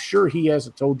I'm sure he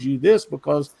hasn't told you this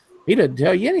because he didn't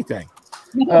tell you anything.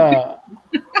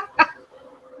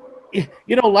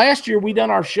 Last year we done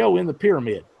our show in the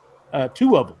pyramid,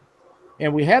 2 of them,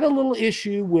 and we had a little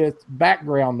issue with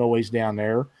background noise down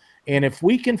there. And if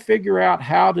we can figure out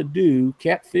how to do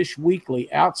Catfish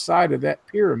Weekly outside of that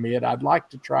pyramid, I'd like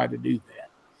to try to do that.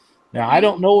 Now, I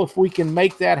don't know if we can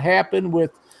make that happen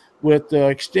with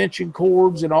extension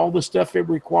cords and all the stuff it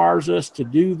requires us to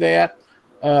do that.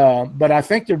 But I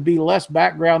think there'd be less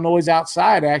background noise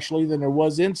outside actually than there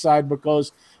was inside,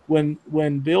 because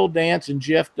when Bill Dance and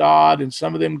Jeff Dodd and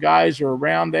some of them guys are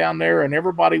around down there and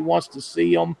everybody wants to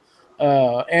see them,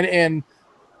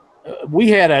 we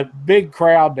had a big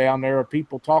crowd down there of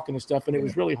people talking and stuff, and it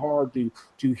was really hard to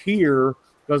hear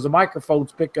because the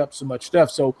microphones pick up so much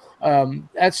stuff. So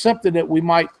that's something that we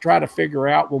might try to figure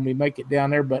out when we make it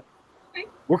down there. But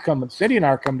we're coming. Cindy and I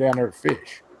are coming down there to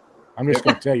fish. I'm just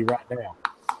going to tell you right now.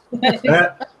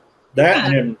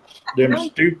 That and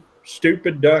them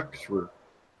stupid ducks were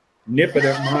nipping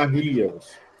at my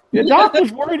heels. The doc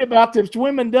was worried about them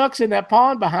swimming ducks in that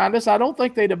pond behind us. I don't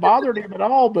think they'd have bothered him at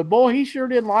all, but boy, he sure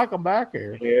didn't like them back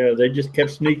there. Yeah, they just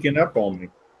kept sneaking up on me.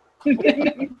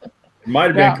 It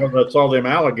might have been because I saw them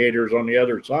alligators on the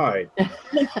other side.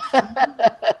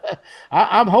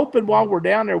 I'm hoping while we're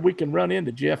down there we can run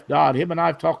into Jeff Dodd. Him and I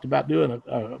have talked about doing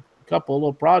a couple of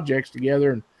little projects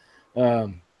together.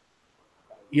 And,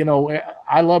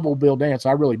 I love old Bill Dance.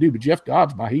 I really do, but Jeff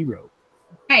Dodd's my hero.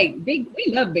 Hey, we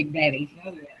love Big Daddy.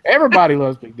 Everybody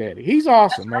loves Big Daddy. He's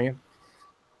awesome, man.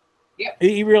 Yep.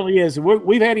 He really is.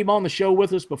 We've had him on the show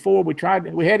with us before. We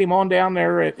had him on down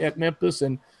there at Memphis,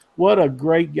 and what a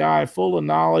great guy, full of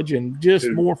knowledge and just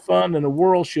more fun than the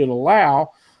world should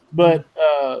allow. But,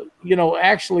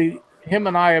 actually him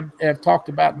and I have talked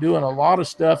about doing a lot of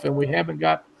stuff, and we haven't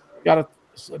got to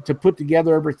put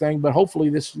together everything. But hopefully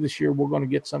this year we're going to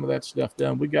get some of that stuff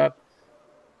done. We got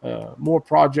more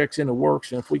projects in the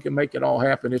works, and if we can make it all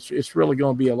happen, it's really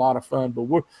going to be a lot of fun. But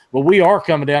we are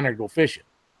coming down there to go fishing.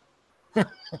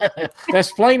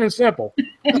 That's plain and simple.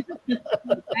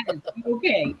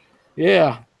 Okay.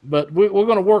 Yeah, but we're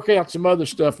going to work out some other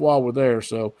stuff while we're there,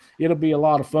 so it'll be a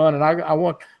lot of fun.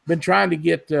 And been trying to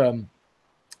get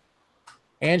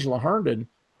Angela Herndon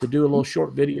to do a little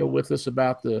short video with us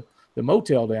about the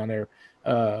motel down there.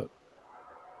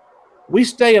 We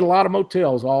stay at a lot of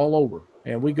motels all over,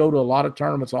 and we go to a lot of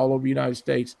tournaments all over the United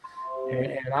States.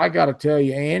 And I got to tell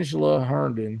you, Angela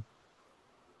Herndon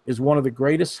is one of the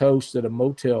greatest hosts that a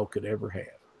motel could ever have.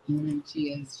 She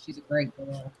is. She's a great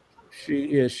girl. She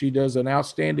is. She does an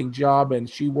outstanding job, and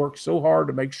she works so hard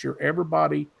to make sure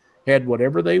everybody had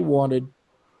whatever they wanted.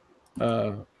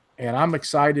 And I'm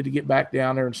excited to get back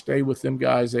down there and stay with them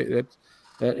guys.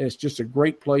 It's just a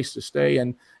great place to stay.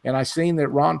 And I seen that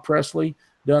Ron Presley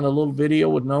done a little video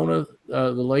with Nona,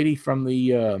 the lady from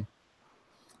the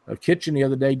kitchen the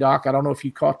other day, Doc. I don't know if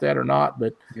you caught that or not,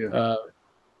 but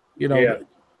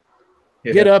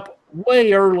get up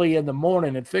way early in the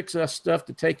morning and fix us stuff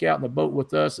to take out in the boat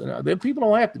with us. And then people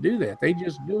don't have to do that. They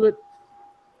just do it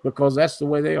because that's the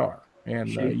way they are. And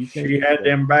she had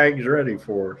them bags ready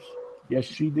for us. Yes,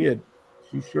 she did.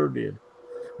 She sure did.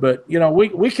 But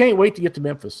we can't wait to get to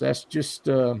Memphis. That's just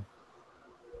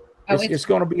it's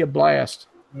going to be a blast.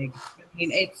 I mean,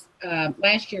 it's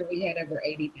last year we had over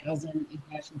 80,000 in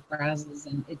passion prizes,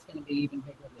 and it's going to be even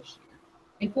bigger this year.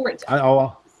 And for it to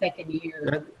the second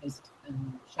year is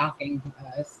shocking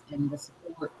to us, and the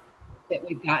support that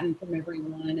we've gotten from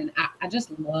everyone. And I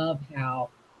just love how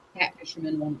cat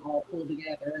fishermen want to all pull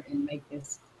together and make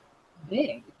this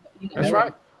big. That's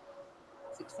right.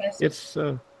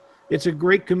 Successful. It's a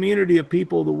great community of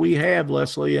people that we have,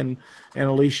 Leslie and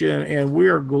Alicia, and we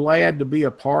are glad to be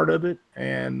a part of it,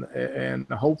 and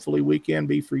hopefully we can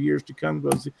be for years to come,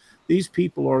 because these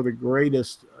people are the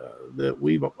greatest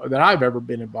that I've ever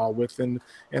been involved with, and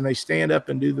they stand up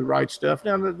and do the right stuff.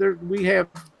 Now we have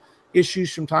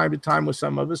issues from time to time with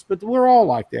some of us, but we're all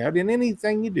like that in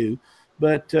anything you do.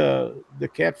 But the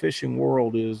catfishing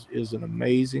world is an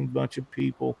amazing bunch of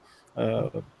people.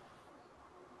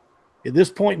 At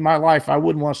this point in my life, I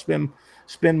wouldn't want to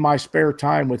spend my spare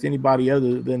time with anybody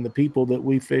other than the people that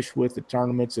we fish with at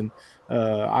tournaments. And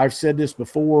I've said this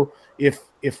before: if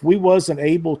we wasn't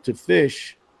able to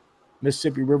fish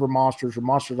Mississippi River Monsters or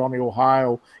Monsters on the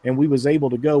Ohio, and we was able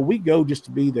to go, we go just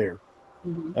to be there,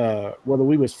 whether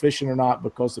we was fishing or not,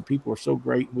 because the people are so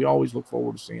great. And we always look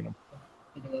forward to seeing them.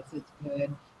 It is. It's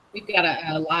good. We've got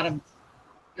a lot of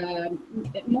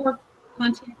more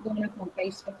content going up on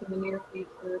Facebook in the near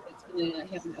future. That's going to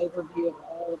have an overview of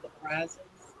all of the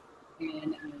prizes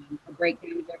and a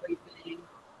breakdown of everything.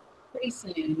 Pretty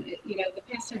soon, the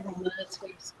past several months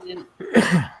we've spent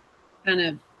kind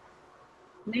of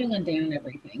nailing down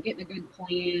everything, getting a good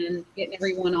plan, getting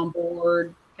everyone on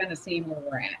board, kind of seeing where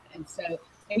we're at. And so,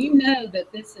 and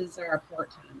that this is our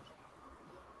part-time job.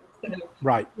 So,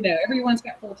 right. Everyone's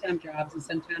got full-time jobs, and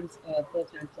sometimes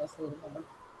full-time plus a little more.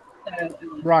 So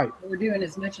right. We're doing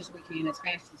as much as we can, as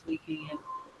fast as we can.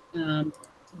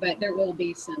 But there will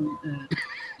be some,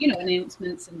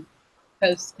 announcements and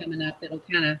posts coming up that'll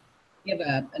kind of give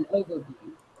an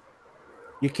overview.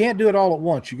 You can't do it all at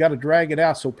once. You got to drag it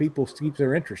out so people keep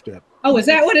their interest up. Oh, is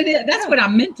that what it is? That's what I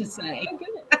meant to say.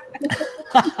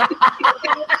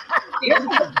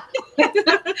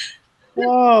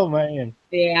 Oh, man.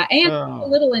 Yeah, and a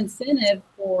little incentive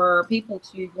for people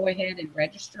to go ahead and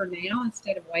register now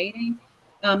instead of waiting.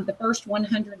 The first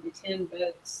 110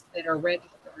 boats that are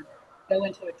registered go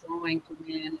into a drawing to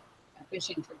win a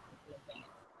fishing trip with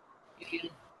the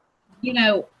event.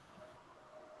 And,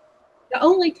 the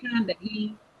only time that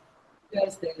he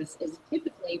does this is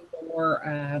typically for,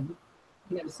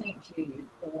 St. Jude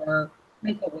or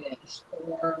Make-A-Wish,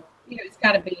 or, it's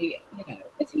got to be,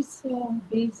 because he's so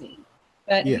busy.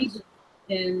 But yes. He's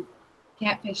been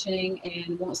catfishing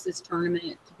and wants this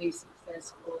tournament to be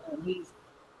successful. And he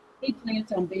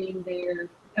plans on being there.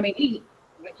 I mean,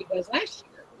 like he was last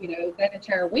year, that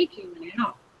entire week he went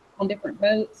out on different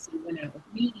boats and went out with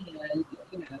me and,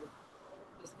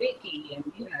 with Vicky and,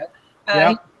 he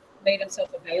made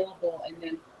himself available and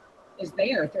then is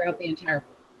there throughout the entire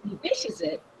week. He fishes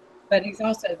it, but he's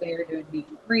also there doing meet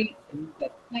and greets and the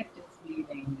captain's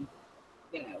meeting.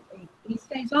 He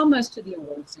stays almost to the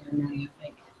award ceremony,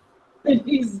 I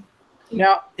think.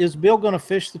 Now, is Bill going to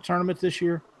fish the tournament this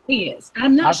year? He is.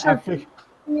 I'm not sure if he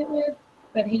will,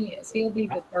 but he is. He'll be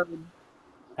the third.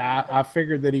 I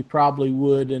figured that he probably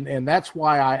would, and that's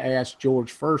why I asked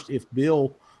George first if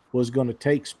Bill was going to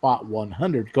take spot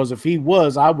 100, because if he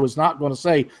was, I was not going to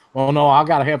say, "Oh no, I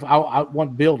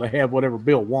want Bill to have whatever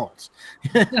Bill wants."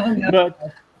 No. But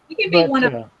he can be one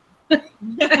of.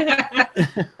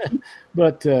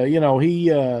 But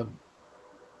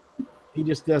he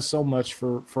just does so much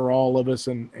for all of us,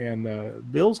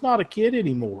 and Bill's not a kid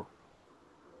anymore.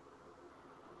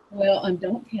 Well,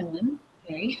 don't tell him,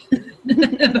 okay?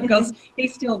 Because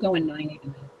he's still going 90 to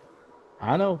me.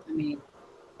 I know. I mean,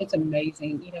 it's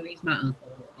amazing. He's my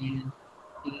uncle, and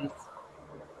he's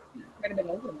quite a bit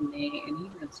older than me, and he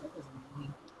runs circles with me.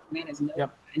 Man is no.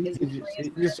 Yep. And his he's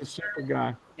just a super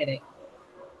guy. It.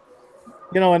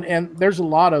 And there's a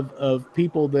lot of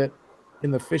people that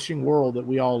in the fishing world that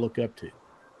we all look up to.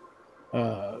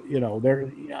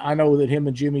 I know that him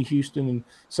and Jimmy Houston and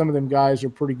some of them guys are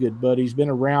pretty good buddies, been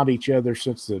around each other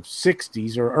since the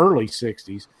 60s or early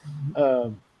 60s.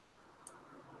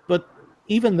 But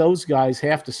even those guys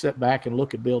have to sit back and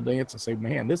look at Bill Dance and say,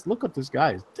 man, look what this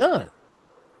guy has done.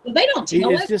 Well, they don't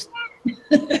tell us. Just, and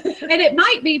it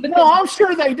might be because. No, I'm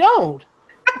sure they don't.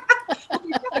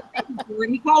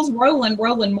 He calls Roland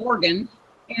Morgan,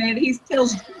 and he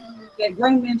tells that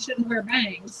grown men shouldn't wear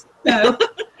bangs. So.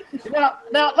 Now,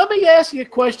 let me ask you a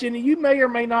question. You may or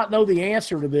may not know the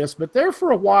answer to this, but there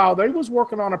for a while, they was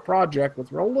working on a project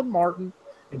with Roland Martin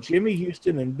and Jimmy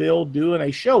Houston and Bill doing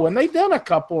a show, and they've done a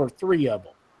couple or three of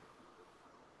them.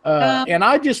 And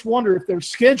I just wonder if their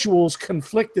schedules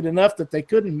conflicted enough that they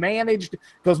couldn't manage,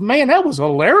 because, man, that was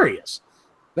hilarious.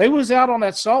 They was out on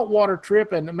that saltwater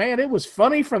trip, and, man, it was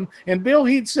funny and Bill,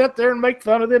 he'd sit there and make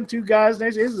fun of them two guys.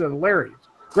 And it was hilarious.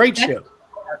 Great show.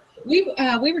 We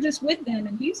were just with them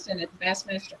in Houston at the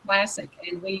Bassmaster Classic,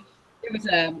 and there was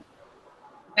a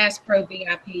Bass Pro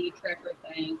VIP trekker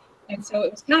thing, and so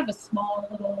it was kind of a small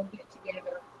little get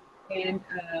together, and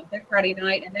that Friday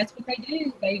night, and that's what they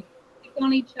do. They pick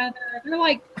on each other. They're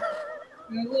like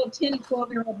little 10 and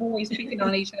 12-year-old boys picking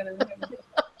on each other.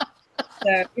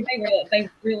 So they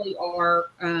really are.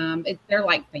 They're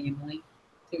like family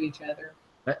to each other.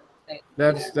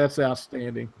 That's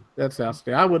outstanding. That's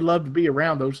outstanding. I would love to be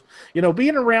around those.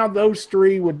 Being around those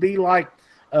three would be like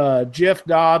Jeff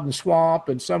Dodd and Swamp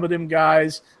and some of them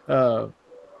guys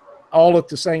all at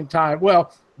the same time.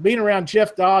 Well, being around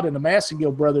Jeff Dodd and the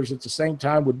Massengill brothers at the same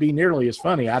time would be nearly as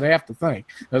funny, I'd have to think,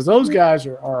 because those guys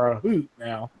are a hoot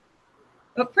now.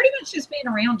 But pretty much just being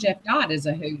around Jeff Dodd is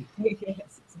a hoot.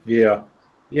 Yes. Yeah.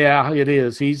 Yeah, it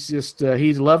is. He's just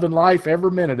he's loving life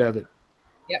every minute of it.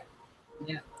 Yep.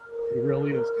 Yeah. He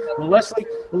really is. Well, Leslie,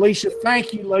 Alicia,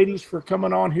 thank you, ladies, for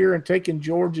coming on here and taking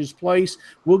George's place.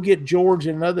 We'll get George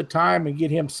another time and get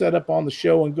him set up on the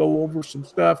show and go over some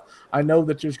stuff. I know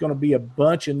that there's going to be a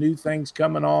bunch of new things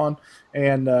coming on,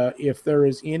 and if there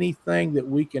is anything that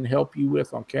we can help you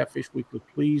with on Catfish Weekly,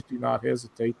 please do not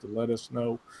hesitate to let us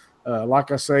know.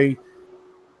 Like I say,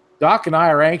 Doc and I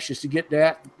are anxious to get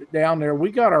down there. We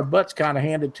got our butts kind of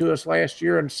handed to us last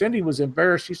year, and Cindy was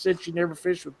embarrassed. She said she never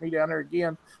fished with me down there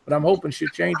again, but I'm hoping she'll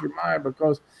change her mind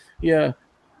because, we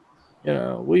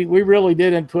really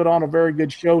didn't put on a very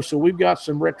good show, so we've got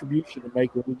some retribution to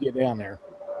make when we get down there.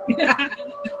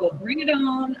 Well, bring it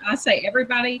on. I say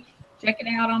everybody check it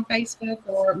out on Facebook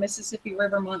or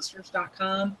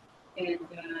MississippiRiverMonsters.com, and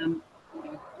come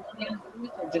down to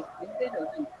it, or just visit, or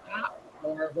come stop.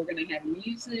 Or we're going to have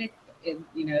music, and,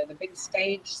 the big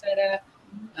stage set up,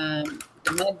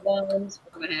 the mud bones.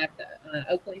 We're going to have the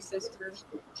Oakley sisters,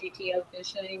 GTO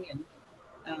fishing, and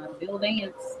Bill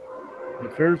Dance.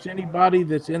 If there's anybody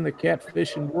that's in the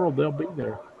catfishing world, they'll be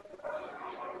there.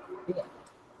 Yeah.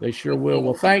 They sure will.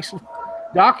 Well, thanks.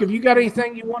 Doc, have you got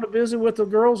anything you want to visit with the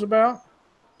girls about?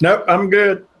 Nope, I'm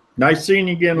good. Nice seeing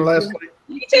you again, Leslie.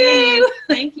 You too.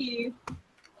 Thank you.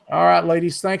 All right,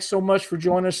 ladies, thanks so much for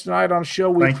joining us tonight on the show.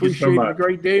 We appreciate it a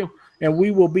great deal. And we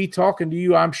will be talking to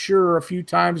you, I'm sure, a few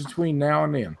times between now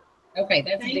and then. Okay,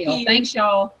 that's the deal. Thanks,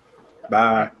 y'all.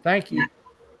 Bye. Thank you.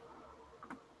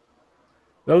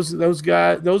 Those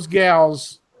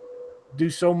gals do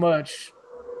so much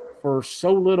for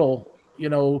so little.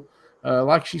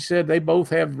 Like she said, they both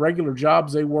have regular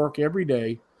jobs. They work every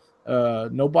day.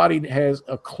 Nobody has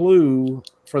a clue,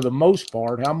 for the most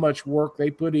part, how much work they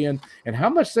put in and how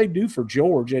much they do for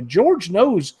George. And George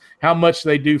knows how much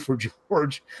they do for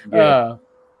George. Yeah.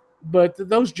 But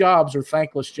those jobs are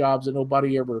thankless jobs that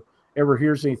nobody ever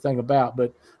hears anything about.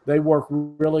 But they work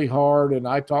really hard. And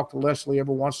I talk to Leslie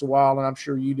every once in a while, and I'm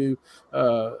sure you do,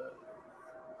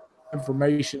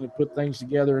 information and put things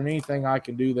together, and anything I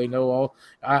can do, they know.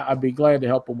 I'd be glad to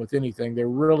help them with anything. They're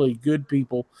really good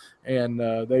people, and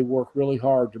they work really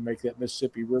hard to make that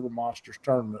Mississippi River Monsters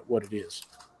tournament what it is.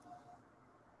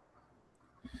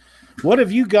 What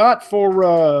have you got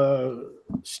for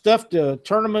stuff to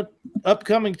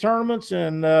upcoming tournaments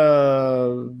and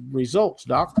results,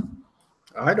 Doc?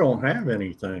 I don't have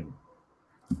anything.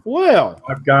 Well,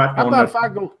 I've got. How about if I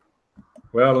go?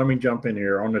 Well, let me jump in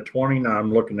here. On the 29th,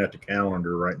 I'm looking at the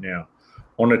calendar right now.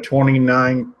 On the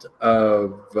 29th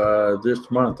of this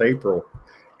month, April,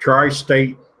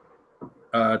 Tri-State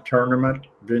Tournament,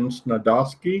 Vince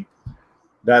Nadowski.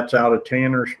 That's out of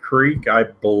Tanner's Creek. I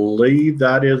believe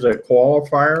that is a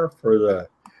qualifier for the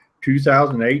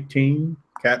 2018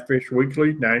 Catfish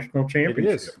Weekly National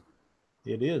Championship.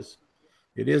 It is.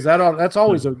 That's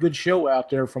always a good show out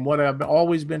there from what I've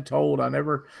always been told. I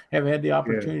never have had the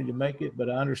opportunity to make it, but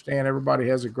I understand everybody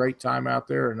has a great time out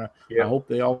there, and I hope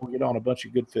they all get on a bunch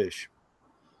of good fish.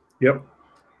 Yep.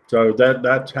 So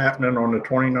that's happening on the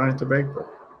 29th of April.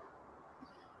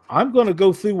 I'm going to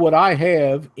go through what I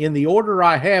have in the order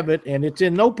I have it, and it's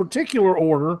in no particular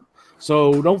order,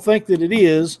 so don't think that it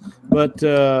is, but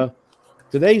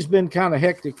today's been kind of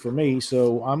hectic for me,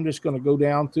 so I'm just going to go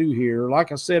down through here.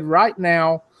 Like I said, right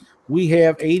now we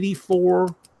have 84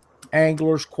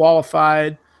 anglers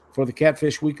qualified for the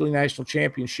Catfish Weekly National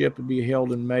Championship to be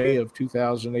held in May of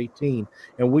 2018,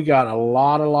 and we got a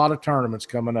lot of tournaments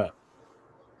coming up.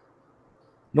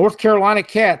 North Carolina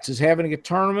Cats is having a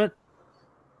tournament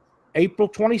April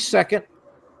 22nd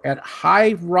at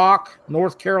High Rock,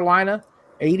 North Carolina.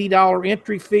 $80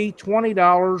 entry fee,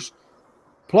 $20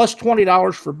 plus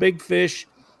 $20 for big fish.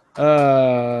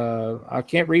 I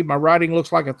can't read my writing.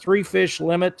 Looks like a 3-fish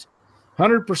limit.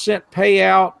 100%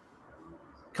 payout.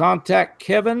 Contact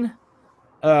Kevin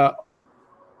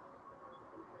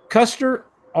Custer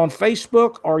on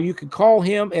Facebook, or you can call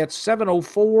him at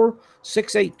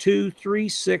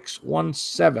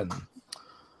 704-682-3617.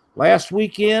 Last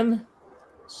weekend,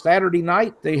 Saturday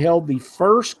night, they held the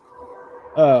first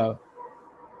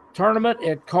tournament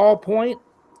at Call Point.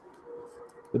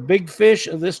 The big fish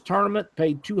of this tournament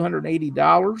paid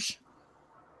 $280.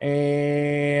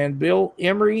 And Bill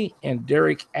Emery and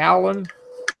Derek Allen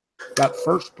got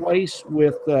first place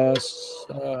with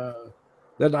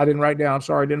that I didn't write down.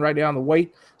 Sorry, I didn't write down the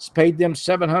weight. It's paid them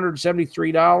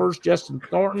 $773. Justin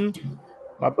Thornton,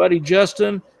 my buddy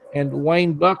Justin, and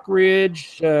Dwayne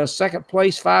Buckridge, second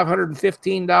place,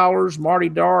 $515. Marty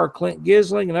Darr, Clint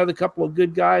Gisling, another couple of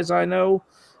good guys I know.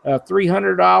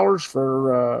 $300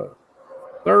 for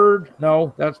third.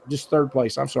 No, that's just third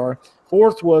place. I'm sorry.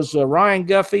 Fourth was Ryan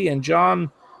Guffey and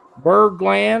John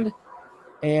Bergland.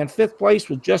 And fifth place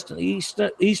was Justin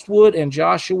Eastwood and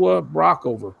Joshua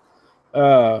Brockover.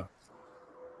 I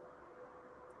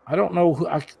don't know who,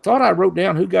 I thought I wrote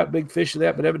down who got big fish of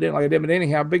that, but evidently I didn't. But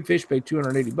anyhow, big fish paid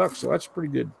 $280, so that's pretty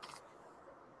good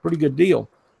deal.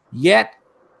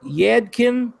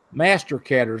 Yadkin Master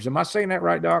Catters. Am I saying that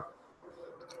right, Doc?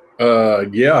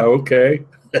 Yeah, okay.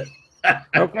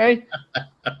 Okay.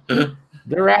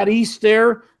 They're out east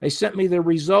there. They sent me the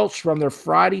results from their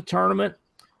Friday tournament.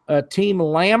 Team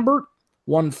Lambert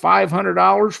won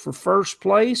 $500 for first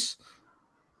place.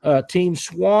 Team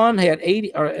Swan had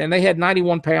 80, and they had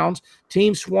 91 pounds.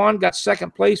 Team Swan got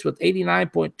second place with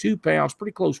 89.2 pounds,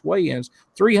 pretty close weigh-ins.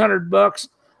 $300.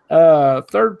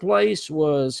 Third place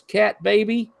was Cat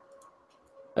Baby,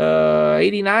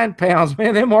 89 pounds.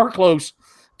 Man, them are close.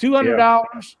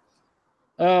 $200.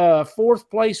 Fourth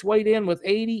place weighed in with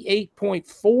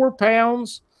 88.4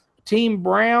 pounds. Team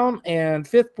Brown, and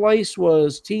fifth place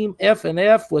was Team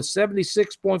F&F with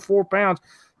 76.4 pounds.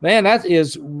 Man, that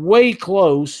is way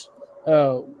close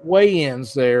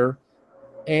weigh-ins there.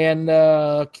 And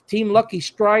Team Lucky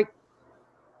Strike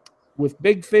with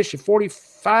big fish of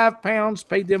 45 pounds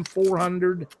paid them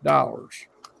 $400.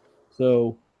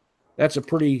 So that's a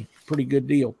pretty good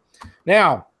deal.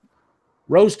 Now,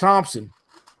 Rose Thompson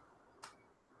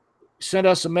sent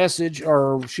us a message,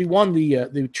 or she won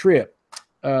the trip.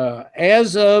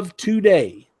 As of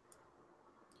today,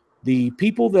 the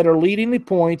people that are leading the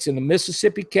points in the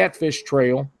Mississippi Catfish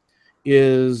Trail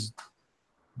is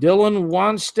Dylan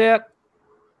Wanstedt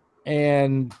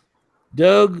and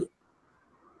Doug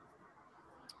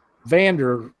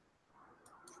Vander.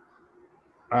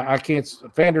 I can't,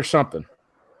 Vander something.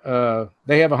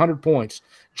 They have 100 points.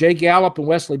 Jay Gallup and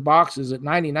Wesley Box is at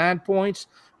 99 points.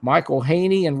 Michael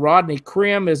Haney and Rodney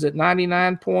Krim is at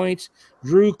 99 points.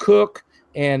 Drew Cook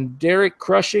and Derek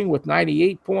Crushing with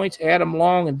 98 points. Adam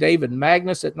Long and David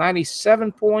Magnus at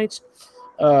 97 points.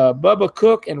 Bubba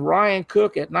Cook and Ryan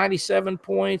Cook at 97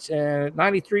 points. And at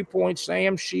 93 points,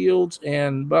 Sam Shields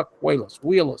and Buck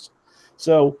Wheeless.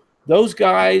 So those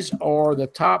guys are the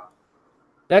top.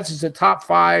 That's the top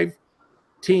 5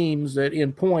 teams that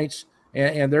in points,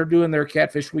 and they're doing their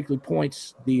Catfish Weekly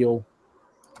points deal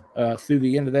through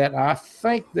the end of that. I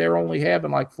think they're only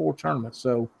having like 4 tournaments.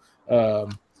 So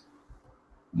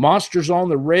Monsters on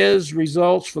the Res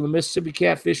results for the Mississippi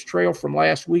Catfish Trail from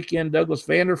last weekend: Douglas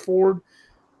Vanderford,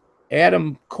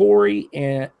 Adam Corey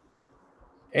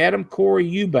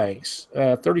Eubanks,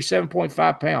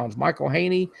 37.5 pounds. Michael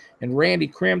Haney and Randy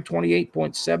Krim,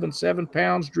 28.77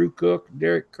 pounds. Drew Cook,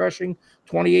 Derek Cushing,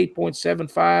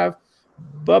 28.75.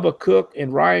 Bubba Cook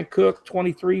and Ryan Cook,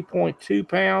 23.2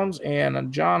 pounds.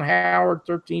 And John Howard,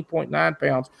 13.9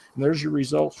 pounds. And there's your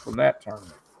results from that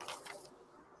tournament.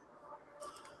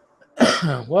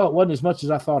 Well, it wasn't as much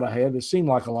as I thought I had. It seemed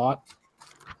like a lot.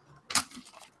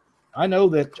 I know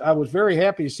that I was very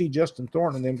happy to see Justin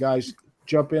Thornton and them guys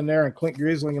jump in there, and Clint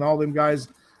Grisling and all them guys.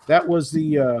 That was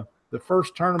the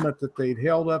first tournament that they'd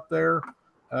held up there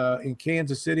in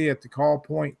Kansas City at the Call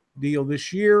Point deal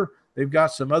this year. They've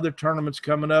got some other tournaments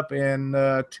coming up, and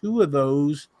 2 of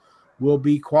those will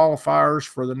be qualifiers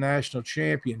for the national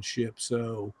championship.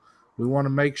 So we want to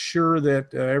make sure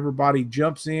that everybody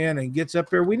jumps in and gets up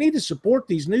there. We need to support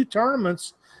these new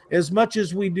tournaments as much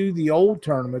as we do the old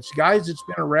tournaments. Guys, it's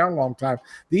been around a long time.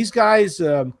 These guys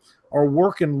are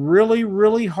working really,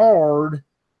 really hard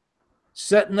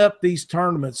setting up these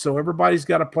tournaments so everybody's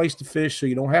got a place to fish, so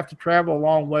you don't have to travel a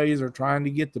long ways or trying to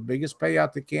get the biggest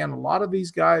payout they can. A lot of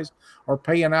these guys are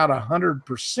paying out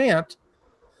 100%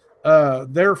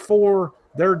 Therefore,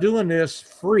 they're doing this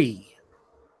free.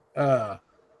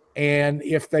 And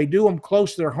if they do them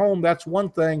close to their home, that's one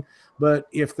thing. But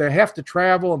if they have to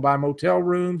travel and buy motel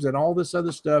rooms and all this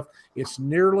other stuff, it's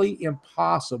nearly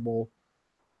impossible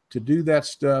to do that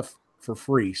stuff for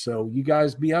free. So you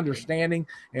guys be understanding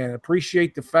and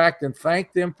appreciate the fact and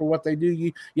thank them for what they do.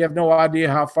 You have no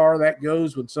idea how far that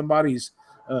goes when somebody's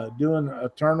doing a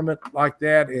tournament like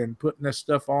that and putting this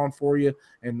stuff on for you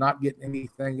and not getting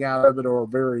anything out of it or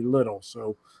very little.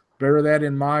 So bear that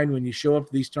in mind when you show up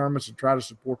to these tournaments and try to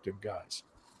support them guys.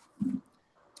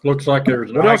 Looks like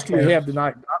there's what else do we have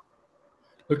tonight?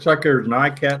 Looks like there's an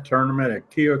ICAT tournament at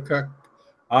Keokuk,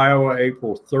 Iowa,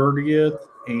 April 30th.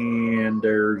 And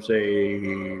there's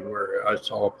where I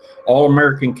saw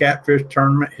All-American Catfish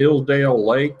Tournament, Hillsdale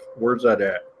Lake. Where's that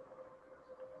at?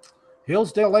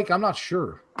 Hillsdale Lake, I'm not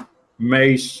sure.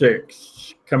 May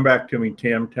 6th. Come back to me,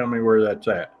 Tim. Tell me where that's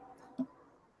at.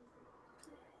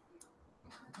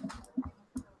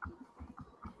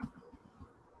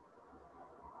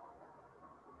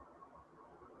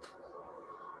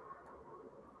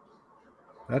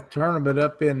 That tournament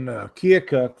up in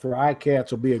Keokuk for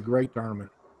ICATs will be a great tournament.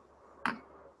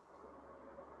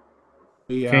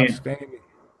 Be outstanding.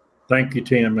 Thank you,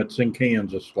 Tim. It's in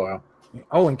Kansas, wow.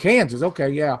 Oh, in Kansas.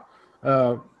 Okay, yeah.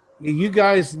 You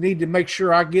guys need to make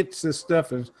sure I get this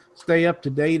stuff and stay up to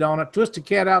date on it. Twisted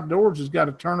Cat Outdoors has got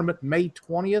a tournament May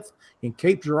 20th in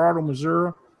Cape Girardeau,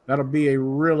 Missouri. That'll be a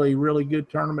really, really good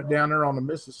tournament down there on the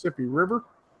Mississippi River.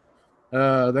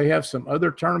 They have some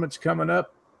other tournaments coming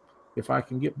up. If I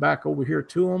can get back over here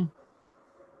to them.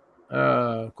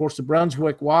 Of course, the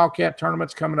Brunswick Wildcat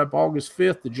tournament's coming up August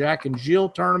 5th. The Jack and Jill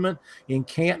tournament in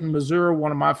Canton, Missouri,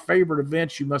 one of my favorite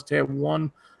events. You must have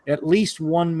at least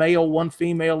one male, one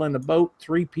female in the boat.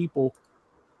 3 people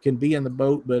can be in the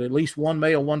boat, but at least one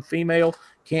male, one female.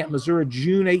 Canton, Missouri,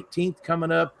 June 18th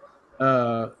coming up.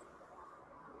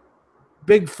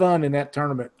 Big fun in that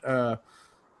tournament.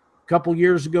 Couple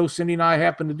years ago, Cindy and I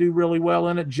happened to do really well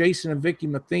in it. Jason and Vicky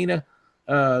Mathena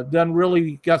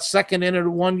got second in it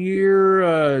 1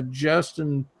 year.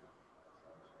 Jason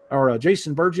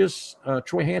Burgess,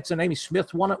 Troy Hansen, Amy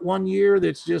Smith won it 1 year.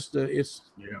 That's just it's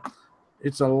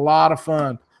a lot of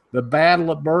fun. The Battle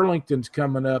at Burlington's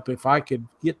coming up. If I could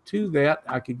get to that,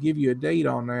 I could give you a date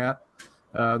on that.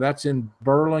 That's in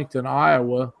Burlington,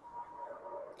 Iowa.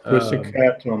 Twisted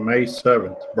Cats on May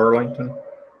 7th, Burlington.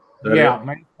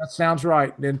 That sounds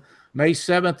right. Then May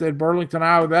 7th at Burlington,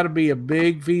 Iowa, that'll be a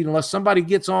big feed. Unless somebody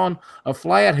gets on a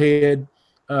flathead,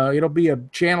 it'll be a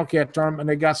channel cat tournament. And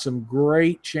they got some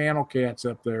great channel cats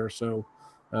up there. So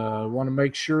want to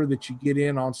make sure that you get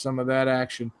in on some of that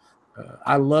action.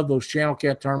 I love those channel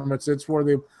cat tournaments. It's where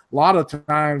a lot of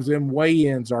times them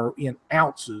weigh-ins are in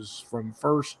ounces from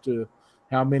first to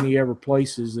how many ever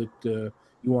places that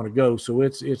you want to go. So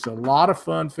it's a lot of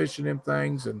fun fishing them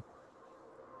things and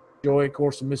enjoy, of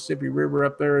course, the Mississippi River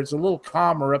up there. It's a little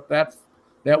calmer up that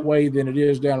way than it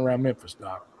is down around Memphis,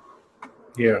 Doc.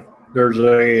 Yeah, there's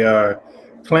a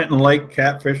Clinton Lake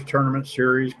Catfish Tournament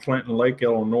Series, Clinton Lake,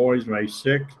 Illinois, May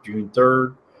 6th, June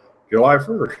 3rd, July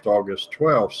 1st, August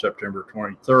 12th, September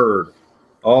 23rd,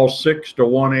 all 6 to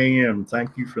 1 a.m.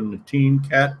 Thank you from the Teen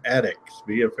Cat Addicts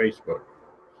via Facebook.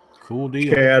 Cool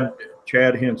deal.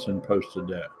 Chad Henson posted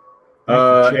that.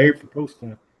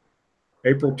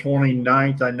 April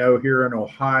 29th, I know here in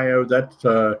Ohio, that's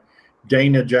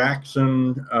Dana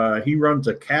Jackson. He runs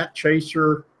a cat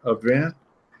chaser event.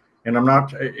 And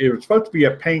it was supposed to be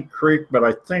at Paint Creek, but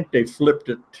I think they flipped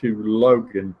it to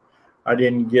Logan. I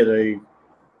didn't get a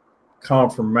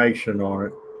confirmation on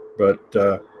it, but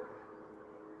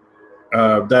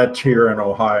that's here in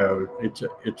Ohio.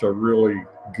 It's a really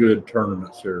good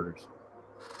tournament series.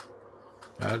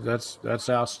 That's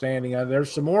outstanding.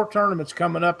 There's some more tournaments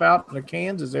coming up out in the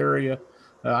Kansas area.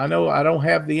 I know I don't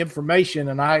have the information,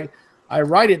 and I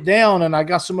write it down, and I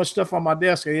got so much stuff on my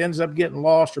desk, it ends up getting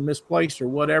lost or misplaced or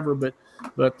whatever. But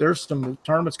there's some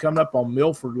tournaments coming up on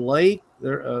Milford Lake.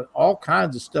 There all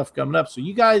kinds of stuff coming up. So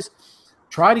you guys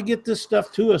try to get this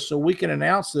stuff to us so we can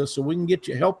announce this, so we can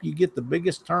help you get the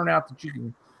biggest turnout that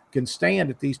you can stand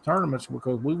at these tournaments,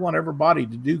 because we want everybody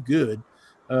to do good.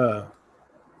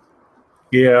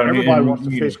 Yeah, everybody wants to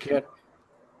fish cat.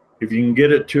 If you can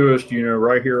get it to us,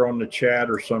 right here on the chat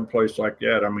or someplace like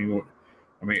that. I mean,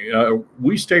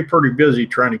 we stay pretty busy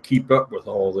trying to keep up with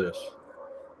all this.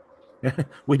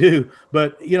 We do,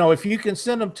 but if you can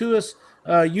send them to us,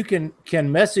 you can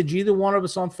message either one of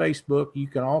us on Facebook. You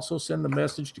can also send the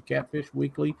message to Catfish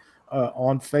Weekly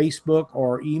on Facebook,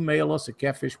 or email us at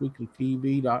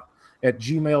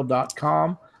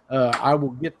catfishweeklytv@gmail.com. I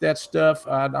will get that stuff.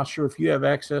 I'm not sure if you have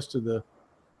access to the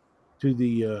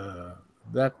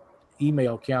that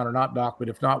email account or not, Doc. But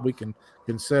if not, we can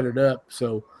set it up.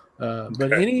 So,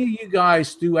 but any of you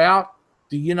guys throughout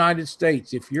the United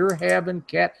States, if you're having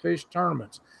catfish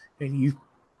tournaments and you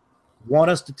want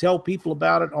us to tell people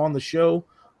about it on the show,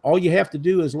 all you have to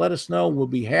do is let us know. We'll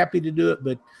be happy to do it.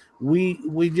 But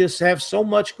we just have so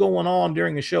much going on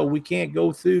during the show. We can't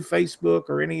go through Facebook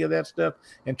or any of that stuff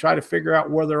and try to figure out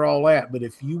where they're all at. But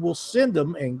if you will send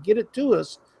them and get it to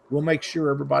us, we'll make sure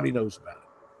everybody knows about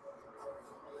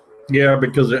it. Yeah,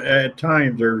 because at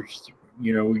times there's,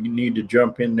 we need to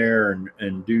jump in there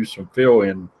and do some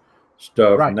fill-in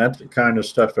stuff. Right. And that's the kind of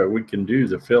stuff that we can do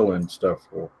the fill-in stuff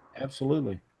for.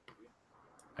 Absolutely.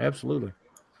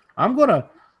 I'm going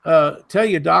to tell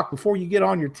you, Doc, before you get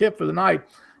on your tip for the night,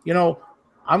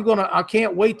 I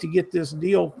can't wait to get this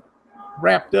deal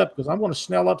wrapped up, because I'm going to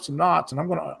snell up some knots, and I'm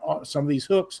going to some of these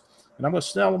hooks, and I'm going to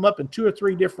snell them up in 2 or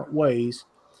 3 different ways,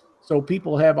 so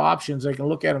people have options. They can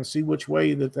look at them and see which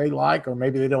way that they like, or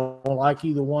maybe they don't like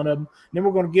either one of them. And then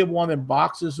we're going to give one of them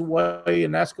boxes away,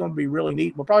 and that's going to be really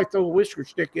neat. We'll probably throw a whisker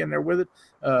stick in there with it.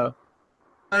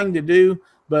 Thing to do,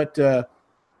 but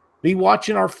be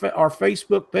watching our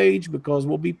Facebook page, because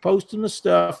we'll be posting the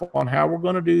stuff on how we're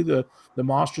going to do the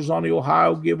Monsters on the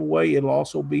Ohio giveaway. It'll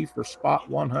also be for Spot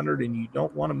 100, and you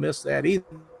don't want to miss that either.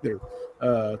 2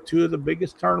 of the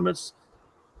biggest tournaments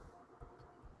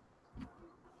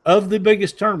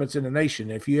in the nation.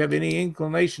 If you have any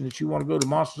inclination that you want to go to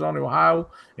Monsters on the Ohio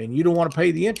and you don't want to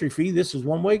pay the entry fee, this is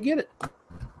one way to get it.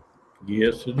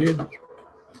 Yes, it is.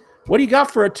 What do you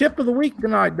got for a tip of the week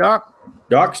tonight, Doc?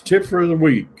 Doc's tip for the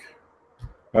week.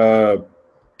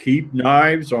 Keep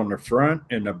knives on the front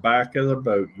and the back of the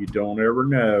boat. You don't ever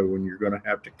know when you're going to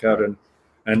have to cut an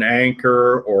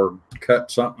anchor or cut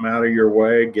something out of your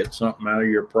way, get something out of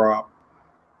your prop.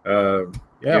 I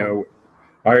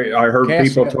heard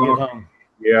people talk.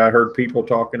 Yeah, I heard people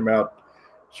talking about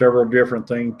several different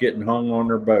things getting hung on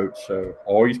their boats. So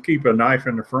always keep a knife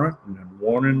in the front and then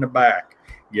one in the back.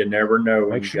 You never know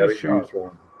when you got to use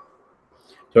one.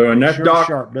 So, and that's Doc.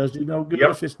 Sharp does you no good.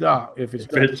 Yep. If it's Doc. If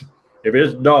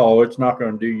it's dull, it's not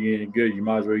going to do you any good. You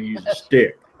might as well use a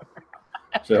stick.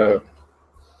 So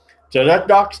that's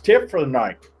Doc's tip for the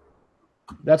night.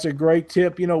 That's a great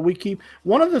tip. We keep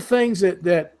one of the things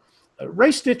that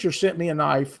Ray Stitcher sent me a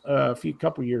knife a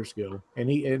couple years ago, and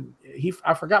he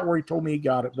I forgot where he told me he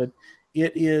got it, but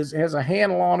it has a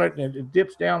handle on it, and it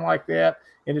dips down like that,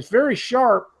 and it's very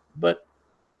sharp, but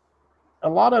a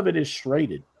lot of it is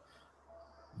serrated.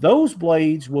 Those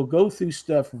blades will go through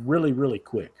stuff really, really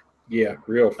quick. Yeah,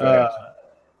 real fast.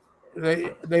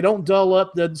 They don't dull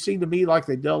up. Doesn't seem to me like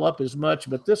they dull up as much,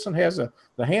 but this one has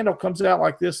the handle comes out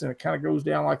like this, and it kind of goes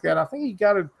down like that. I think he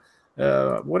got it,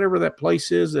 whatever that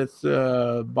place is, that's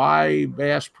Buy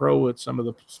Bass Pro at some of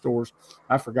the stores.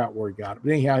 I forgot where he got it.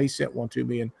 But anyhow, he sent one to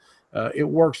me, and it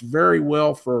works very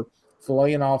well for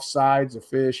filleting off sides of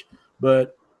fish,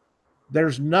 but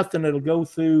there's nothing that'll go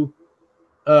through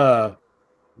anchor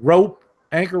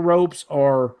ropes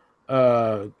or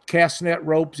cast net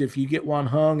ropes. If you get one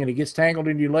hung and it gets tangled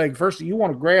in your leg, first you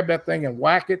want to grab that thing and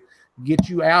whack it, get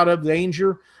you out of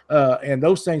danger, and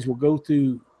those things will go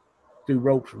through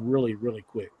ropes really, really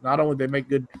quick. Not only they make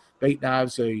good bait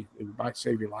knives, it might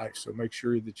save your life. So make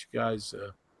sure that you guys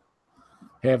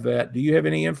have that. Do you have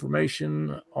any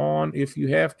information on if you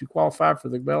have to qualify for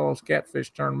the Bellows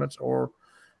Catfish tournaments or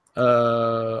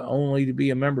only to be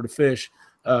a member to fish?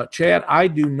 Chad, I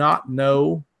do not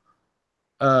know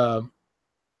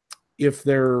if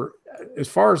they're, as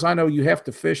far as I know, you have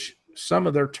to fish some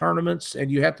of their tournaments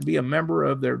and you have to be a member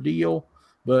of their deal.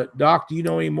 But Doc, do you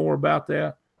know any more about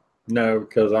that? No,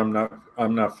 because I'm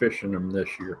not fishing them this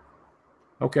year.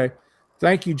 Okay.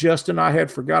 Thank you, Justin. I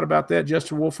had forgot about that.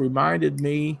 Justin Wolf reminded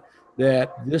me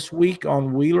that this week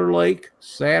on Wheeler Lake,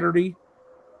 Saturday,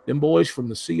 them boys from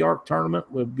the Sea Arc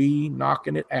tournament will be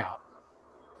knocking it out.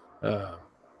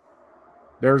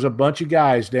 There's a bunch of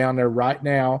guys down there right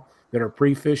now that are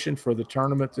pre-fishing for the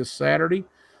tournament this Saturday.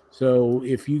 So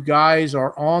if you guys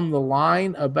are on the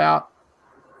line about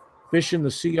fishing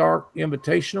the Sea Arc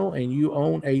Invitational and you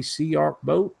own a Sea Arc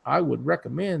boat, I would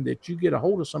recommend that you get a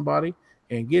hold of somebody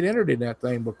and get entered in that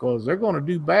thing, because they're going to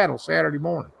do battle Saturday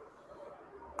morning.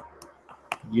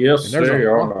 Yes, they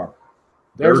are.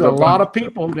 There's a lot of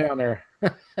people down there.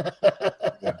 Yeah.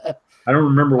 I don't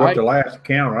remember what the last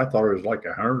count. I thought it was like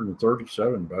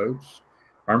 137 boats.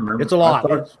 I remember. It's a lot.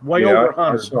 It's way over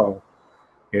 100.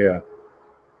 Yeah.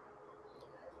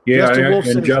 Yeah,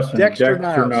 Justin Justin Dexter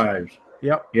Knives.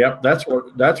 Yep. That's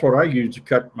what I use to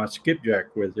cut my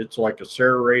skipjack with. It's like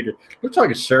looks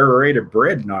like a serrated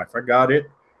bread knife. I got it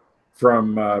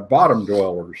from bottom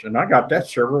dwellers, and I got that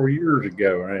several years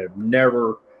ago, and I have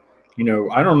never,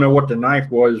 I don't know what the knife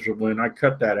was when I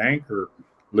cut that anchor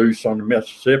loose on the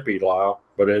Mississippi, Lyle,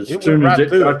 but as soon as it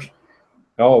touched,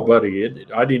 oh, buddy,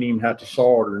 I didn't even have to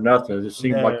saw it or nothing. It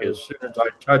seemed like as soon as I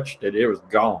touched it, it was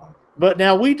gone. But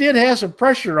now we did have some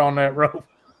pressure on that rope.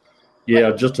 Yeah,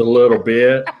 just a little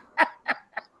bit.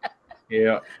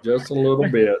 Yeah, just a little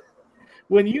bit.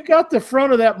 When you got the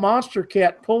front of that monster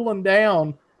cat pulling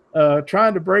down,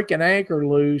 trying to break an anchor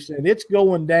loose, and it's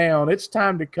going down, it's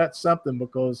time to cut something,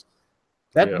 because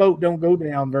that boat don't go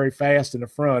down very fast in the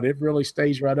front. It really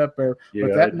stays right up there. Yeah,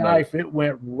 but that knife, it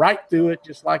went right through it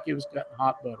just like it was cutting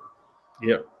hot butter.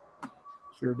 Yep.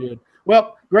 Sure did.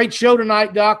 Well, great show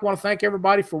tonight, Doc. Want to thank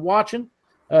everybody for watching.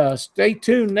 Stay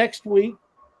tuned next week.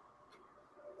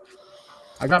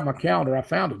 I got my calendar. I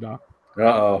found it, Doc.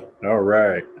 Uh-oh. All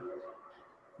right.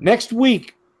 Next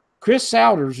week, Chris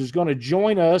Souders is going to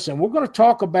join us, and we're going to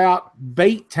talk about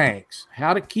bait tanks,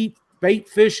 how to keep bait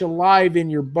fish alive in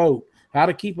your boat, how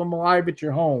to keep them alive at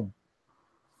your home.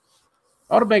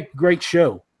 Ought to make a great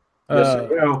show. Yes, it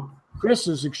will. Chris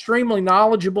is extremely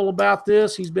knowledgeable about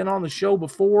this. He's been on the show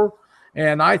before,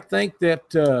 and I think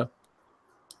that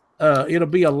it'll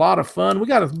be a lot of fun. We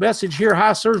got a message here.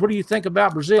 Hi, sirs. What do you think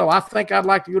about Brazil? I think I'd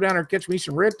like to go down there and catch me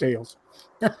some red tails.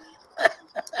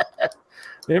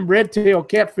 Them red tail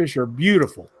catfish are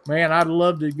beautiful. Man, I'd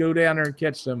love to go down there and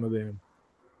catch some of them.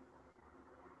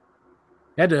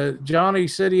 Johnny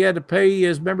said he had to pay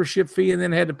his membership fee and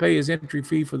then had to pay his entry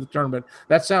fee for the tournament.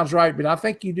 That sounds right, but I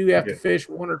think you do have to fish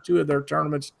one or two of their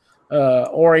tournaments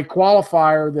or a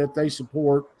qualifier that they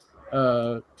support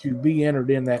to be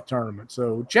entered in that tournament.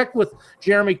 So check with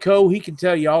Jeremy Coe. He can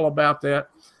tell you all about that.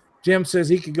 Jim says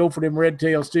he could go for them red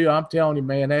tails too. I'm telling you,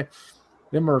 man,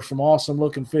 them are some awesome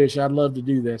looking fish. I'd love to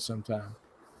do that sometime.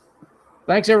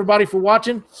 Thanks everybody for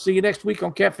watching. See you next week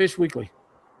on Catfish Weekly.